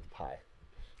he looked at the pie.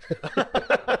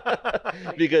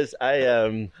 Because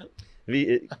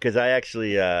Because I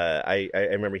actually I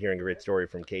remember hearing a great story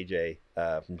from KJ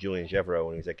from Julian Chevreau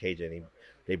when he was at KJ, and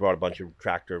they brought a bunch of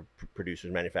tractor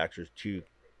producers, manufacturers to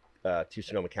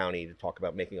Sonoma County to talk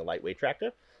about making a lightweight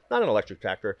tractor, not an electric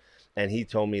tractor. And he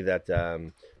told me that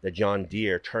that John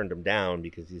Deere turned him down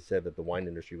because he said that the wine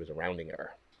industry was a rounding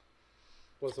error.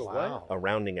 Was a Wow. A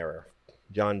rounding error.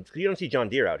 You don't see John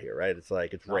Deere out here, right? It's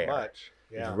like it's Not rare. much.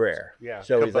 Yeah. It's rare. Yeah.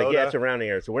 So he's like, Kubota. yeah, it's a rounding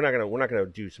error. So we're not gonna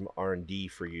do some R&D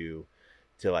for you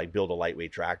to like build a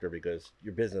lightweight tractor because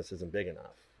your business isn't big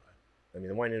enough. I mean,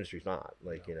 the wine industry's not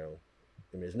like, you know, I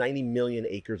mean, there's 90 million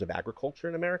acres of agriculture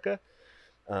in America.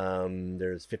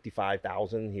 There's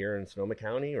 55,000 here in Sonoma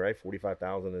County, right?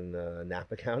 45,000 in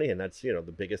Napa County, and that's, you know,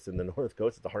 the biggest in the North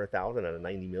Coast. It's 100,000 out of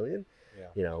 90 million. Yeah.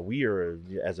 You know, we are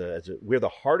we're the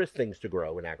hardest things to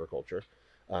grow in agriculture.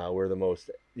 We're the most,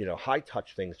 you know, high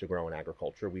touch things to grow in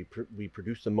agriculture. We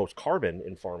produce the most carbon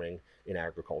in farming in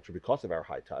agriculture because of our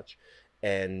high touch,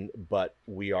 but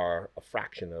we are a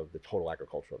fraction of the total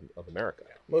agriculture of America.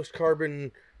 Most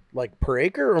carbon, like per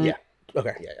acre? Or Yeah.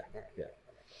 Okay. Yeah.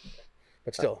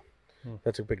 But still,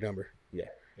 that's a big number. Yeah.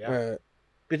 Yeah.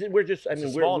 Because we're just, I It's a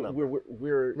mean, small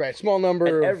we're Right. Small number.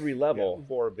 at of- every level.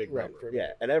 For a big Right, number. for-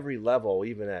 Yeah, at every level,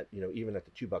 even at the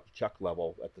 $2 chuck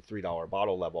level, at the $3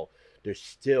 bottle level, it's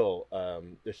still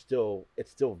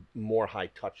more high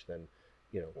touch than,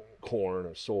 you know, corn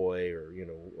or soy or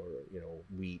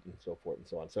wheat and so forth and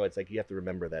so on. So it's like you have to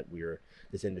remember that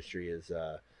this industry is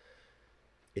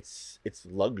it's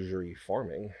luxury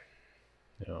farming,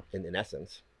 in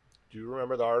essence. Do you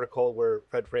remember the article where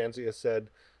Fred Franzia said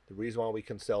the reason why we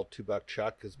can sell $2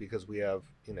 chuck is because we have,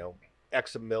 you know,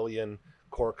 X a million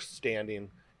corks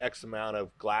standing, X amount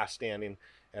of glass standing,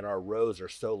 and our rows are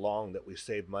so long that we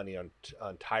save money on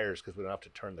tires because we don't have to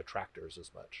turn the tractors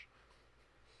as much.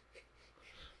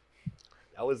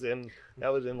 That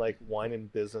was in like Wine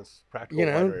and Business Practical You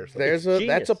know, Winery or something.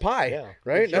 that's a Genius. pie, Yeah.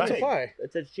 right? That's That's a right. pie.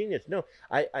 It's genius. No,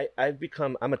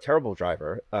 I'm a terrible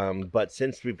driver. But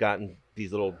since we've gotten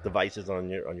these little devices on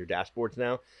your dashboards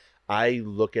now,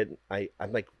 I'm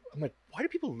like, why do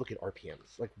people look at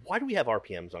RPMs? Like, why do we have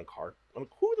RPMs on car? I'm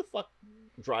like, who the fuck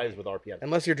drives with RPMs?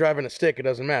 Unless you're driving a stick, it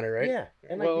doesn't matter, right? Yeah,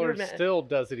 and like, Well, you're or mad- still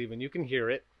does it even? You can hear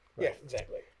it. Yeah,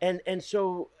 exactly. and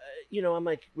so you know, I'm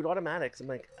like, with automatics, I'm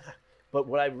like, but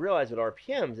what I realized with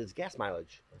RPMs is gas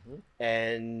mileage,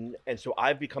 and so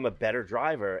I've become a better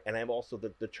driver, and I'm also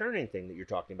the turning thing that you're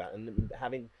talking about, and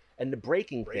the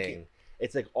braking thing.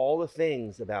 It's like all the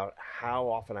things about how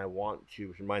often I want to,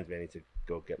 which reminds me, I need to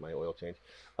go get my oil change.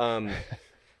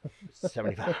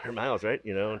 7,500 miles, right?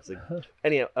 You know, it's like,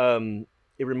 anyhow,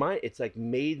 it's like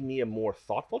made me a more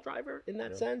thoughtful driver in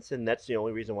that sense. And that's the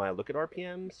only reason why I look at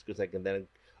RPMs, because I can then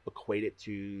equate it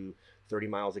to 30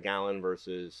 miles a gallon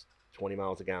versus 20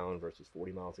 miles a gallon versus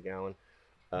 40 miles a gallon.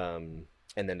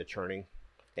 And then the turning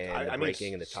and the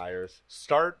braking and the tires.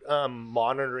 Start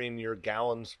monitoring your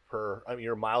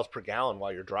your miles per gallon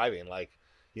while you're driving. Like,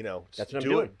 you know, That's what I'm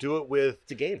doing. Do it with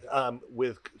It's a game.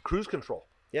 with cruise control.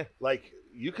 Yeah. Like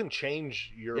you can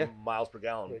change your miles per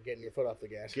gallon, Getting your foot off the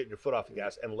gas. getting your foot off the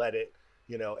gas and let it,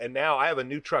 you know. And now I have a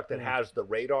new truck that has the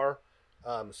radar.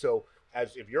 So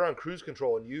as if you're on cruise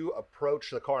control and you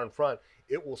approach the car in front,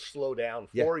 it will slow down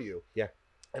for you. Yeah.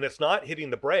 And it's not hitting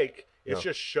the brake. It's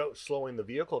No. just slowing the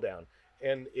vehicle down.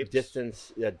 And it's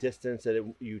Distance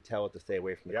that you tell it to stay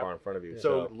away from the Yep. car in front of you.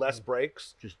 so less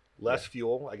brakes, just less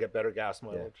fuel. I get better gas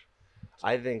mileage.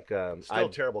 I think Still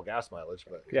terrible gas mileage,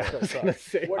 but Yeah, I was gonna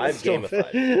say. I've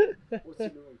gamified. What's the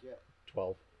new one get?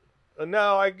 12.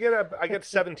 No, I get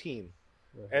 17.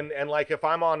 And like if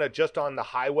I'm just on the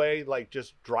highway, like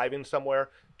just driving somewhere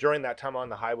during that time on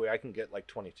the highway, I can get like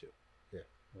 22.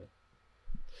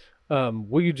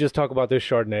 Will you just talk about this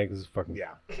Chardonnay? 'Cause it's fucking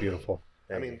Yeah. beautiful.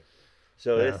 I mean,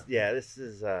 So this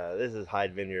is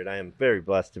Hyde Vineyard. I am very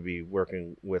blessed to be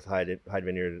working with Hyde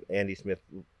Vineyard. Andy Smith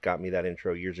got me that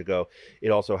intro years ago. It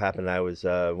also happened I was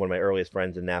one of my earliest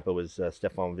friends in Napa was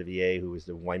Stéphane Vivier, who was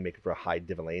the winemaker for Hyde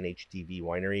de Villaine HDV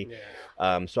winery.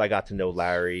 Yeah. So I got to know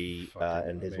Larry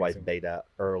and his wife amazing. Beta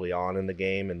early on in the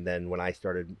game, and then when I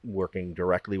started working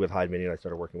directly with Hyde Vineyard, I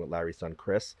started working with Larry's son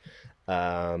Chris,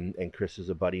 and Chris is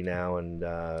a buddy now, and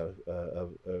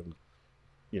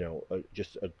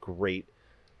just a great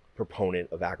proponent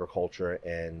of agriculture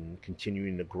and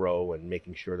continuing to grow and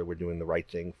making sure that we're doing the right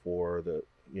thing for the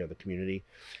community.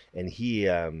 And he's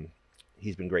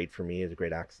been great for me. It's a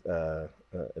great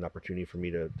an opportunity for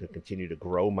me to continue to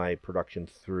grow my production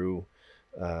through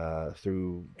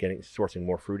sourcing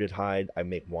more fruited Hyde. I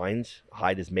make wines.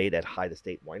 Hyde is made at Hyde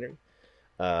Estate Winery.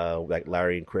 like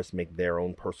Larry and Chris make their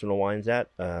own personal wines at.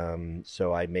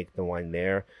 So I make the wine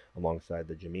there alongside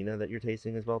the Jamina that you're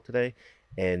tasting as well today.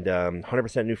 And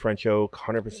 100% new French oak,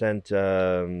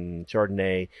 100%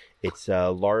 Chardonnay. It's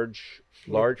large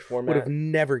format. Would have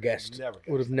never guessed.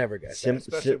 Would have never guessed.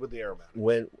 Especially with the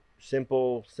aromatics.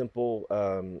 Simple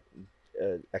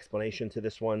explanation to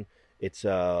this one. It's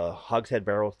a hogshead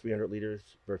barrel, 300 liters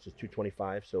versus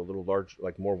 225, so a little large,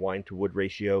 like more wine to wood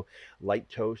ratio. Light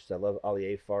toast. I love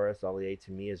Allier forest. Allier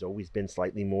to me has always been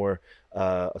slightly more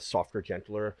a softer,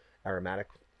 gentler, aromatic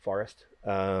forest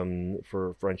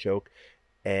for French oak.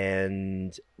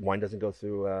 And wine doesn't go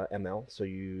through ML, so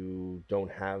you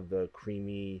don't have the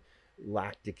creamy,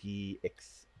 lactic-y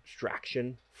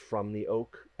extraction from the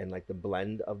oak and like the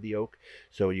blend of the oak.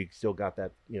 So you still got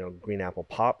that, green apple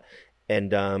pop.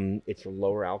 And it's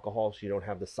lower alcohol, so you don't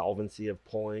have the solvency of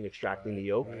extracting the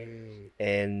yolk.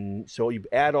 And so you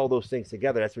add all those things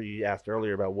together. That's what you asked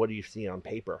earlier about what do you see on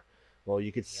paper. Well,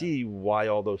 you could see why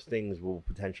all those things will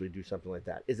potentially do something like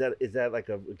that. Is that like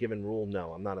a given rule?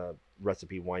 No, I'm not a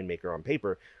recipe winemaker on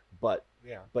paper, but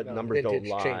numbers don't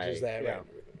lie. Changes that, right?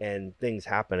 And things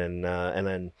happen,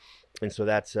 and so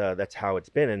that's how it's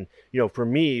been. And for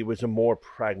me, it was a more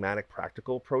pragmatic,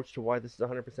 practical approach to why this is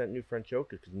 100% new French oak,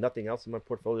 because nothing else in my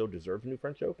portfolio deserves new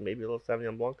French oak. Maybe a little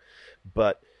Sauvignon Blanc,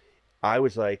 but I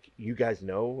was like, you guys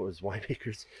know, as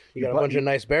winemakers, you got a bunch of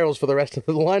nice barrels for the rest of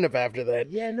the lineup after that.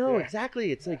 Yeah,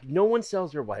 exactly. It's like no one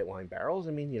sells their white wine barrels.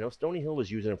 I mean, Stony Hill was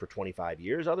using them for 25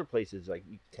 years. Other places like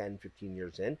 10, 15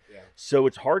 years in. Yeah. So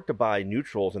it's hard to buy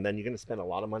neutrals, and then you're going to spend a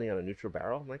lot of money on a neutral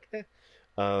barrel. I'm like,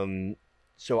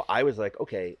 So I was like,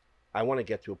 okay, I want to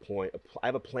get to a point. I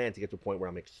have a plan to get to a point where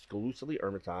I'm exclusively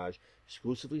Hermitage,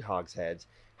 exclusively hogsheads.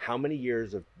 How many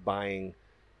years of buying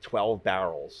 12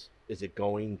 barrels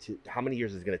how many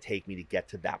years is it going to take me to get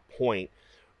to that point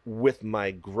with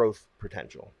my growth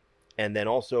potential? And then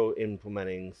also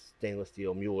implementing stainless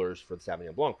steel Muellers for the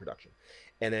Sauvignon Blanc production.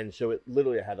 And then, so it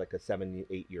literally had like a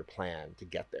 7-8 year plan to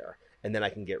get there. And then I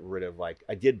can get rid of,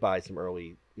 I did buy some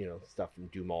early, stuff from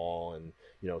Dumas and,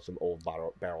 some old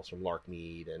barrels from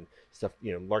Larkmead and stuff.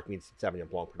 Larkmead's Sauvignon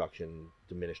Blanc production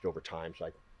diminished over time. So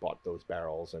I bought those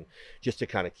barrels and just to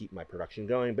kind of keep my production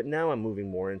going. But now I'm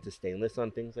moving more into stainless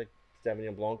on things like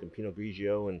Sauvignon Blanc and Pinot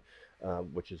Grigio, and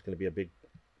which is going to be a big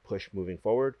push moving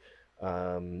forward.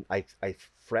 I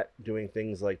fret doing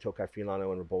things like Tokaj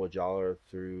Filano and Ribolla Gialla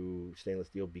through stainless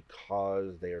steel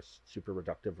because they are super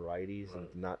reductive varieties and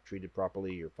not treated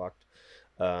properly, you're fucked.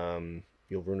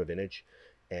 You'll ruin a vintage.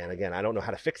 And again, I don't know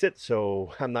how to fix it,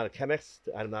 so I'm not a chemist.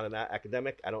 I'm not an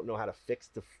academic. I don't know how to fix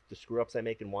the screw-ups I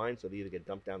make in wine, so they either get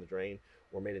dumped down the drain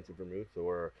or made into vermouth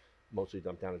or mostly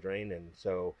dumped down the drain. And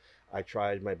so I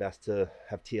tried my best to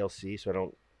have TLC so I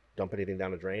don't dump anything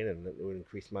down the drain, and it would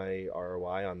increase my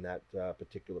ROI on that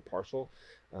particular parcel.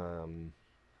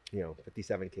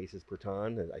 57 cases per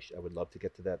ton. And I would love to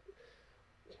get to that,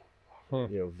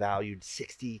 valued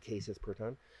 60 cases per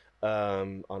ton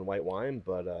on white wine,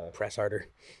 but press harder.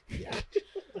 Yeah.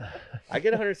 I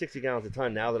get 160 gallons a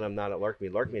ton now that I'm not at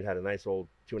Larkmead. Larkmead had a nice old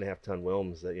 2.5 ton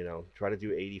Wilms that, try to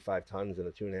do 85 tons in a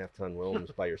 2.5 ton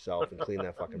Wilms by yourself and clean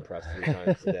that fucking press 3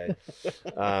 times a day.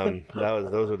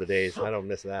 Those were the days. I don't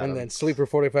miss that. And then sleep for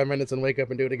 45 minutes and wake up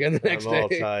and do it again the next day. I'm all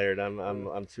tired.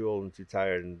 I'm too old and too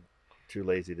tired and too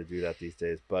lazy to do that these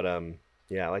days. But I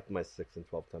like my 6 and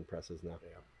 12 ton presses now.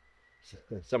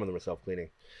 Yeah. Some of them are self-cleaning.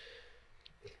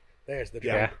 There's the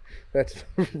dream. Yeah.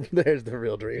 There's the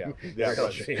real dream. Yeah.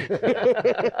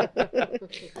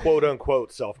 Quote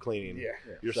unquote self-cleaning. Yeah.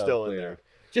 You're still in there.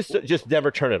 Just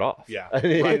never turn it off. Yeah.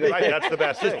 Right. That's the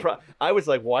best thing. I was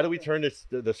like, why do we turn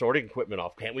the sorting equipment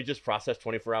off? Can't we just process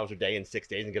 24 hours a day in 6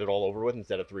 days and get it all over with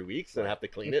instead of 3 weeks and have to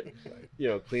clean it?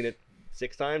 Clean it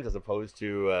 6 times as opposed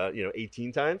to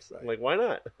 18 times. Right. I'm like, why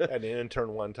not? An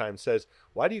intern one time says,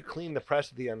 why do you clean the press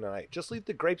at the end of the night? Just leave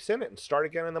the grapes in it and start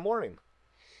again in the morning.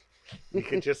 You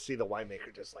can just see the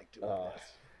winemaker just like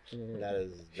doing this. That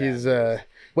is. He's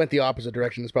went the opposite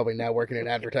direction. He's probably now working in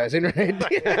advertising, right?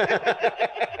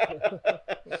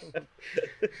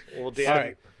 Well,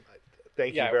 Dan,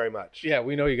 thank you very much. Yeah,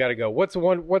 we know you got to go. What's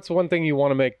one thing you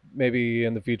want to make maybe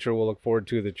in the future we'll look forward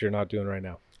to that you're not doing right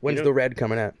now? When's the red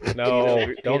coming out?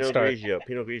 No, don't start.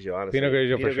 Pinot Grigio, honestly. Pinot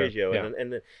Grigio for sure. Yeah.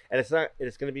 And it's not.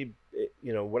 It's going to be.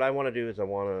 What I want to do is I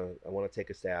want to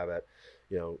take a stab at.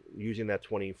 Using that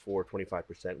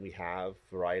 24-25% we have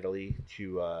varietally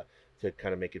to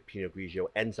kind of make it Pinot Grigio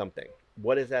and something.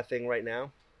 What is that thing right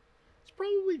now? It's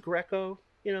probably Greco.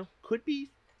 Could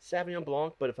be Sauvignon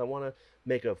Blanc, but if I want to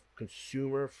make a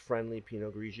consumer-friendly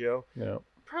Pinot Grigio,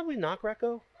 probably not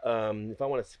Greco. If I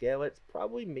want to scale it, it's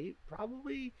probably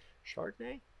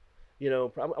Chardonnay.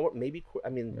 Maybe. I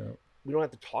mean, we don't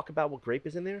have to talk about what grape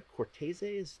is in there. Cortese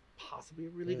is possibly a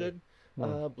really good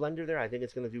blender there. I think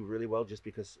it's going to do really well just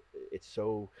because it's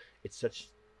such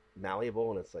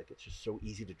malleable and it's just so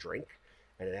easy to drink,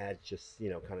 and it adds just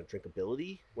kind of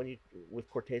drinkability with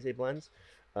Cortese blends.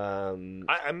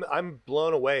 I'm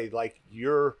blown away. Like,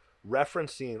 you're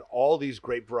referencing all these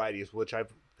grape varieties, which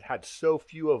I've had so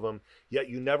few of them, yet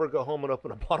you never go home and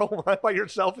open a bottle of wine by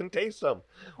yourself and taste them.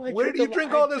 Where do you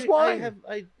drink all this wine? I have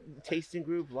a tasting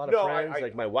group, a lot of friends,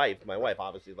 like my wife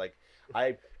obviously,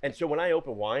 and so when I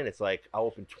open wine, it's like I'll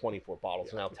open 24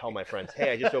 bottles and I'll tell my friends,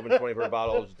 hey, I just opened 24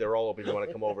 bottles. They're all open. You want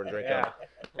to come over and drink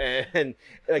them? And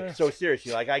like, so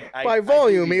seriously, like by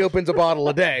volume, he opens a bottle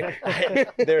a day.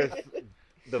 There's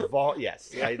the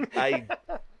yes.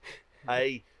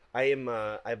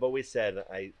 I've always said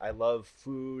I love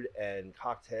food and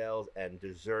cocktails and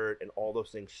dessert and all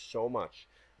those things so much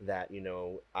that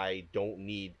I don't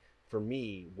need. For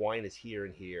me, wine is here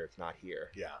and here. It's not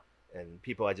here. Yeah. And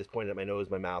I just pointed at my nose,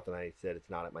 my mouth, and I said it's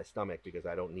not at my stomach because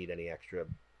I don't need any extra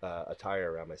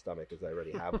attire around my stomach because I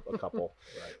already have a couple.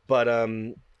 Right. But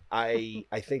I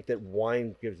think that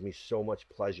wine gives me so much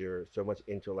pleasure, so much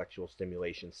intellectual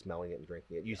stimulation, smelling it and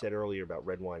drinking it. You said earlier about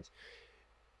red wines.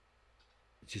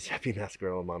 Giuseppe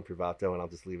Mascarello and Mon Privato, and I'll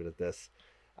just leave it at this.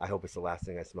 I hope it's the last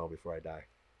thing I smell before I die.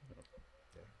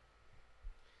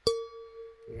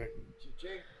 Yeah.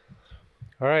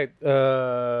 All right.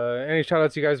 Any shout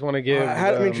outs you guys want to give?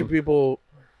 How many should people,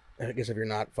 I guess if you're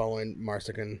not following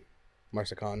Massican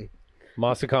Winery,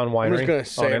 I'm just going to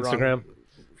say on Instagram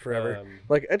forever.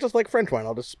 It's just like French wine.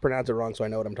 I'll just pronounce it wrong so I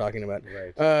know what I'm talking about.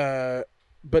 Right.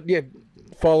 But yeah,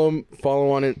 follow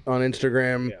on it on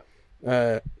Instagram.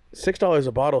 Yeah. $6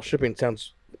 a bottle shipping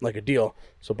sounds like a deal.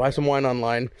 So buy some wine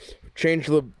online. Change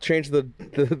the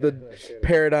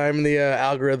paradigm, the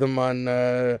algorithm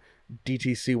on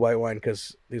DTC white wine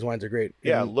because these wines are great.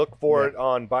 Yeah, look for it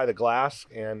on By the Glass,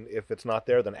 and if it's not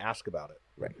there, then ask about it.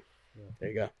 Right. There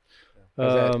you go.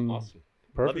 Awesome.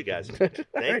 Perfect. Love you guys.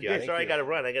 Thank you. I'm sorry I got to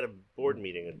run. I got a board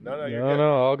meeting. No, you're good.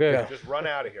 All good. Yeah. Just run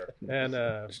out of here.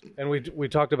 And we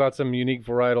talked about some unique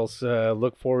varietals.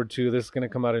 Look forward to this. Is going to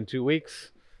come out in 2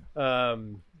 weeks.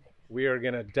 We are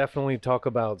going to definitely talk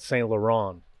about Saint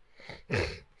Laurent.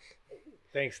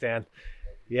 Thanks, Dan.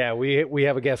 Yeah, we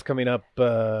have a guest coming up. I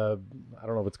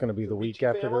don't know if it's going to be the week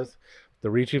after this. The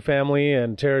Ricci family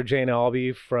and Tara Jane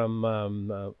Albee from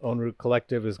Own Root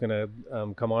Collective is going to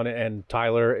come on, and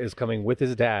Tyler is coming with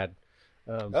his dad.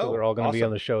 So they're all going to be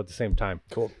on the show at the same time.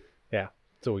 Cool. Yeah.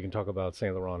 So we can talk about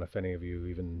Saint Laurent if any of you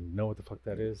even know what the fuck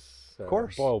that is. Of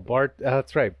course. Oh, Bart.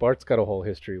 That's right. Bart's got a whole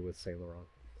history with Saint Laurent.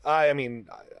 I mean,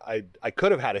 I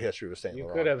could have had a history with Saint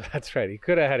Laurent. You could have. That's right. He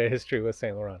could have had a history with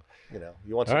Saint Laurent.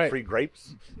 You want some free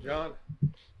grapes? John.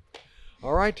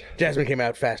 All right. Jasmine came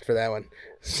out fast for that one.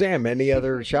 Sam, any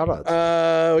other shout-outs?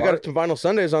 We got some Vinyl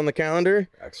Sundays on the calendar.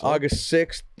 Excellent. August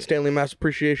 6th, Stanley Mass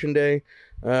Appreciation Day.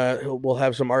 We'll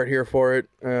have some art here for it.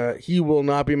 He will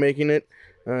not be making it.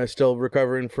 Still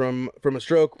recovering from a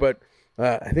stroke, but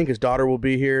I think his daughter will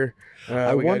be here.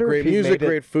 We got great music,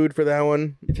 great food for that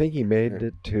one. You think he made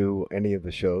it to any of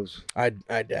the shows? I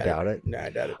doubt it. No, I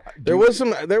doubt it. There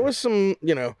was some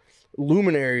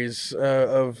luminaries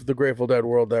of the Grateful Dead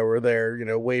world that were there.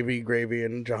 Wavy Gravy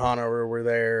and Johanna were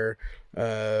there.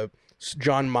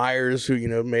 John Myers,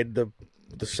 who made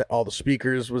all the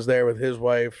speakers, was there with his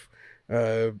wife.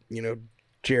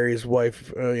 Jerry's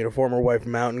wife, former wife,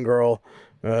 Mountain Girl.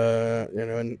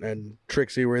 And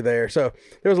Trixie were there. So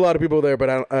there was a lot of people there,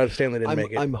 but Stanley didn't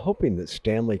make it. I'm hoping that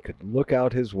Stanley could look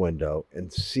out his window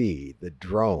and see the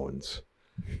drones.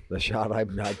 The shot I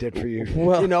did for you.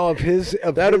 Well, of his.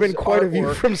 That would have been quite a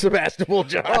view from Sebastopol,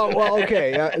 John. Oh, well,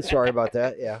 okay. Sorry about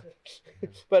that. Yeah.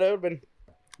 But it would have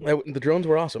been. The drones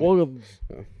were awesome. Well,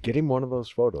 get him one of those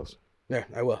photos. Yeah,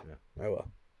 I will. Yeah. I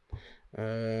will.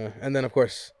 And then, of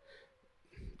course,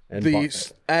 And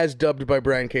as dubbed by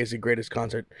Brian Casey, greatest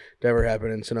concert to ever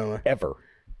happen in Sonoma. Ever.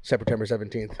 September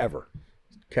 17th. Ever.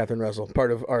 Catherine Russell,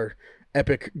 part of our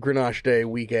epic Grenache Day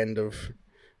weekend of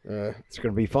it's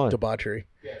going to be fun. debauchery.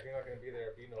 Yeah, if you're not going to be there,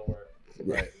 be nowhere.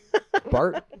 Right.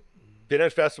 Bart?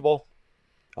 Fitness Festival.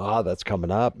 That's coming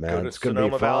up, man. Go to It's going to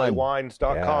be fun.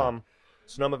 SonomaValleyWines.com.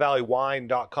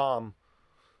 SonomaValleyWine.com.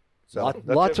 So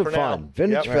Lots of now. fun.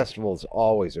 Vintage Festival is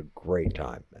always a great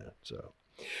time, man. So,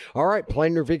 all right,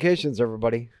 plan your vacations,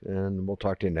 everybody, and we'll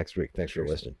talk to you next week. Thanks for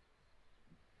listening.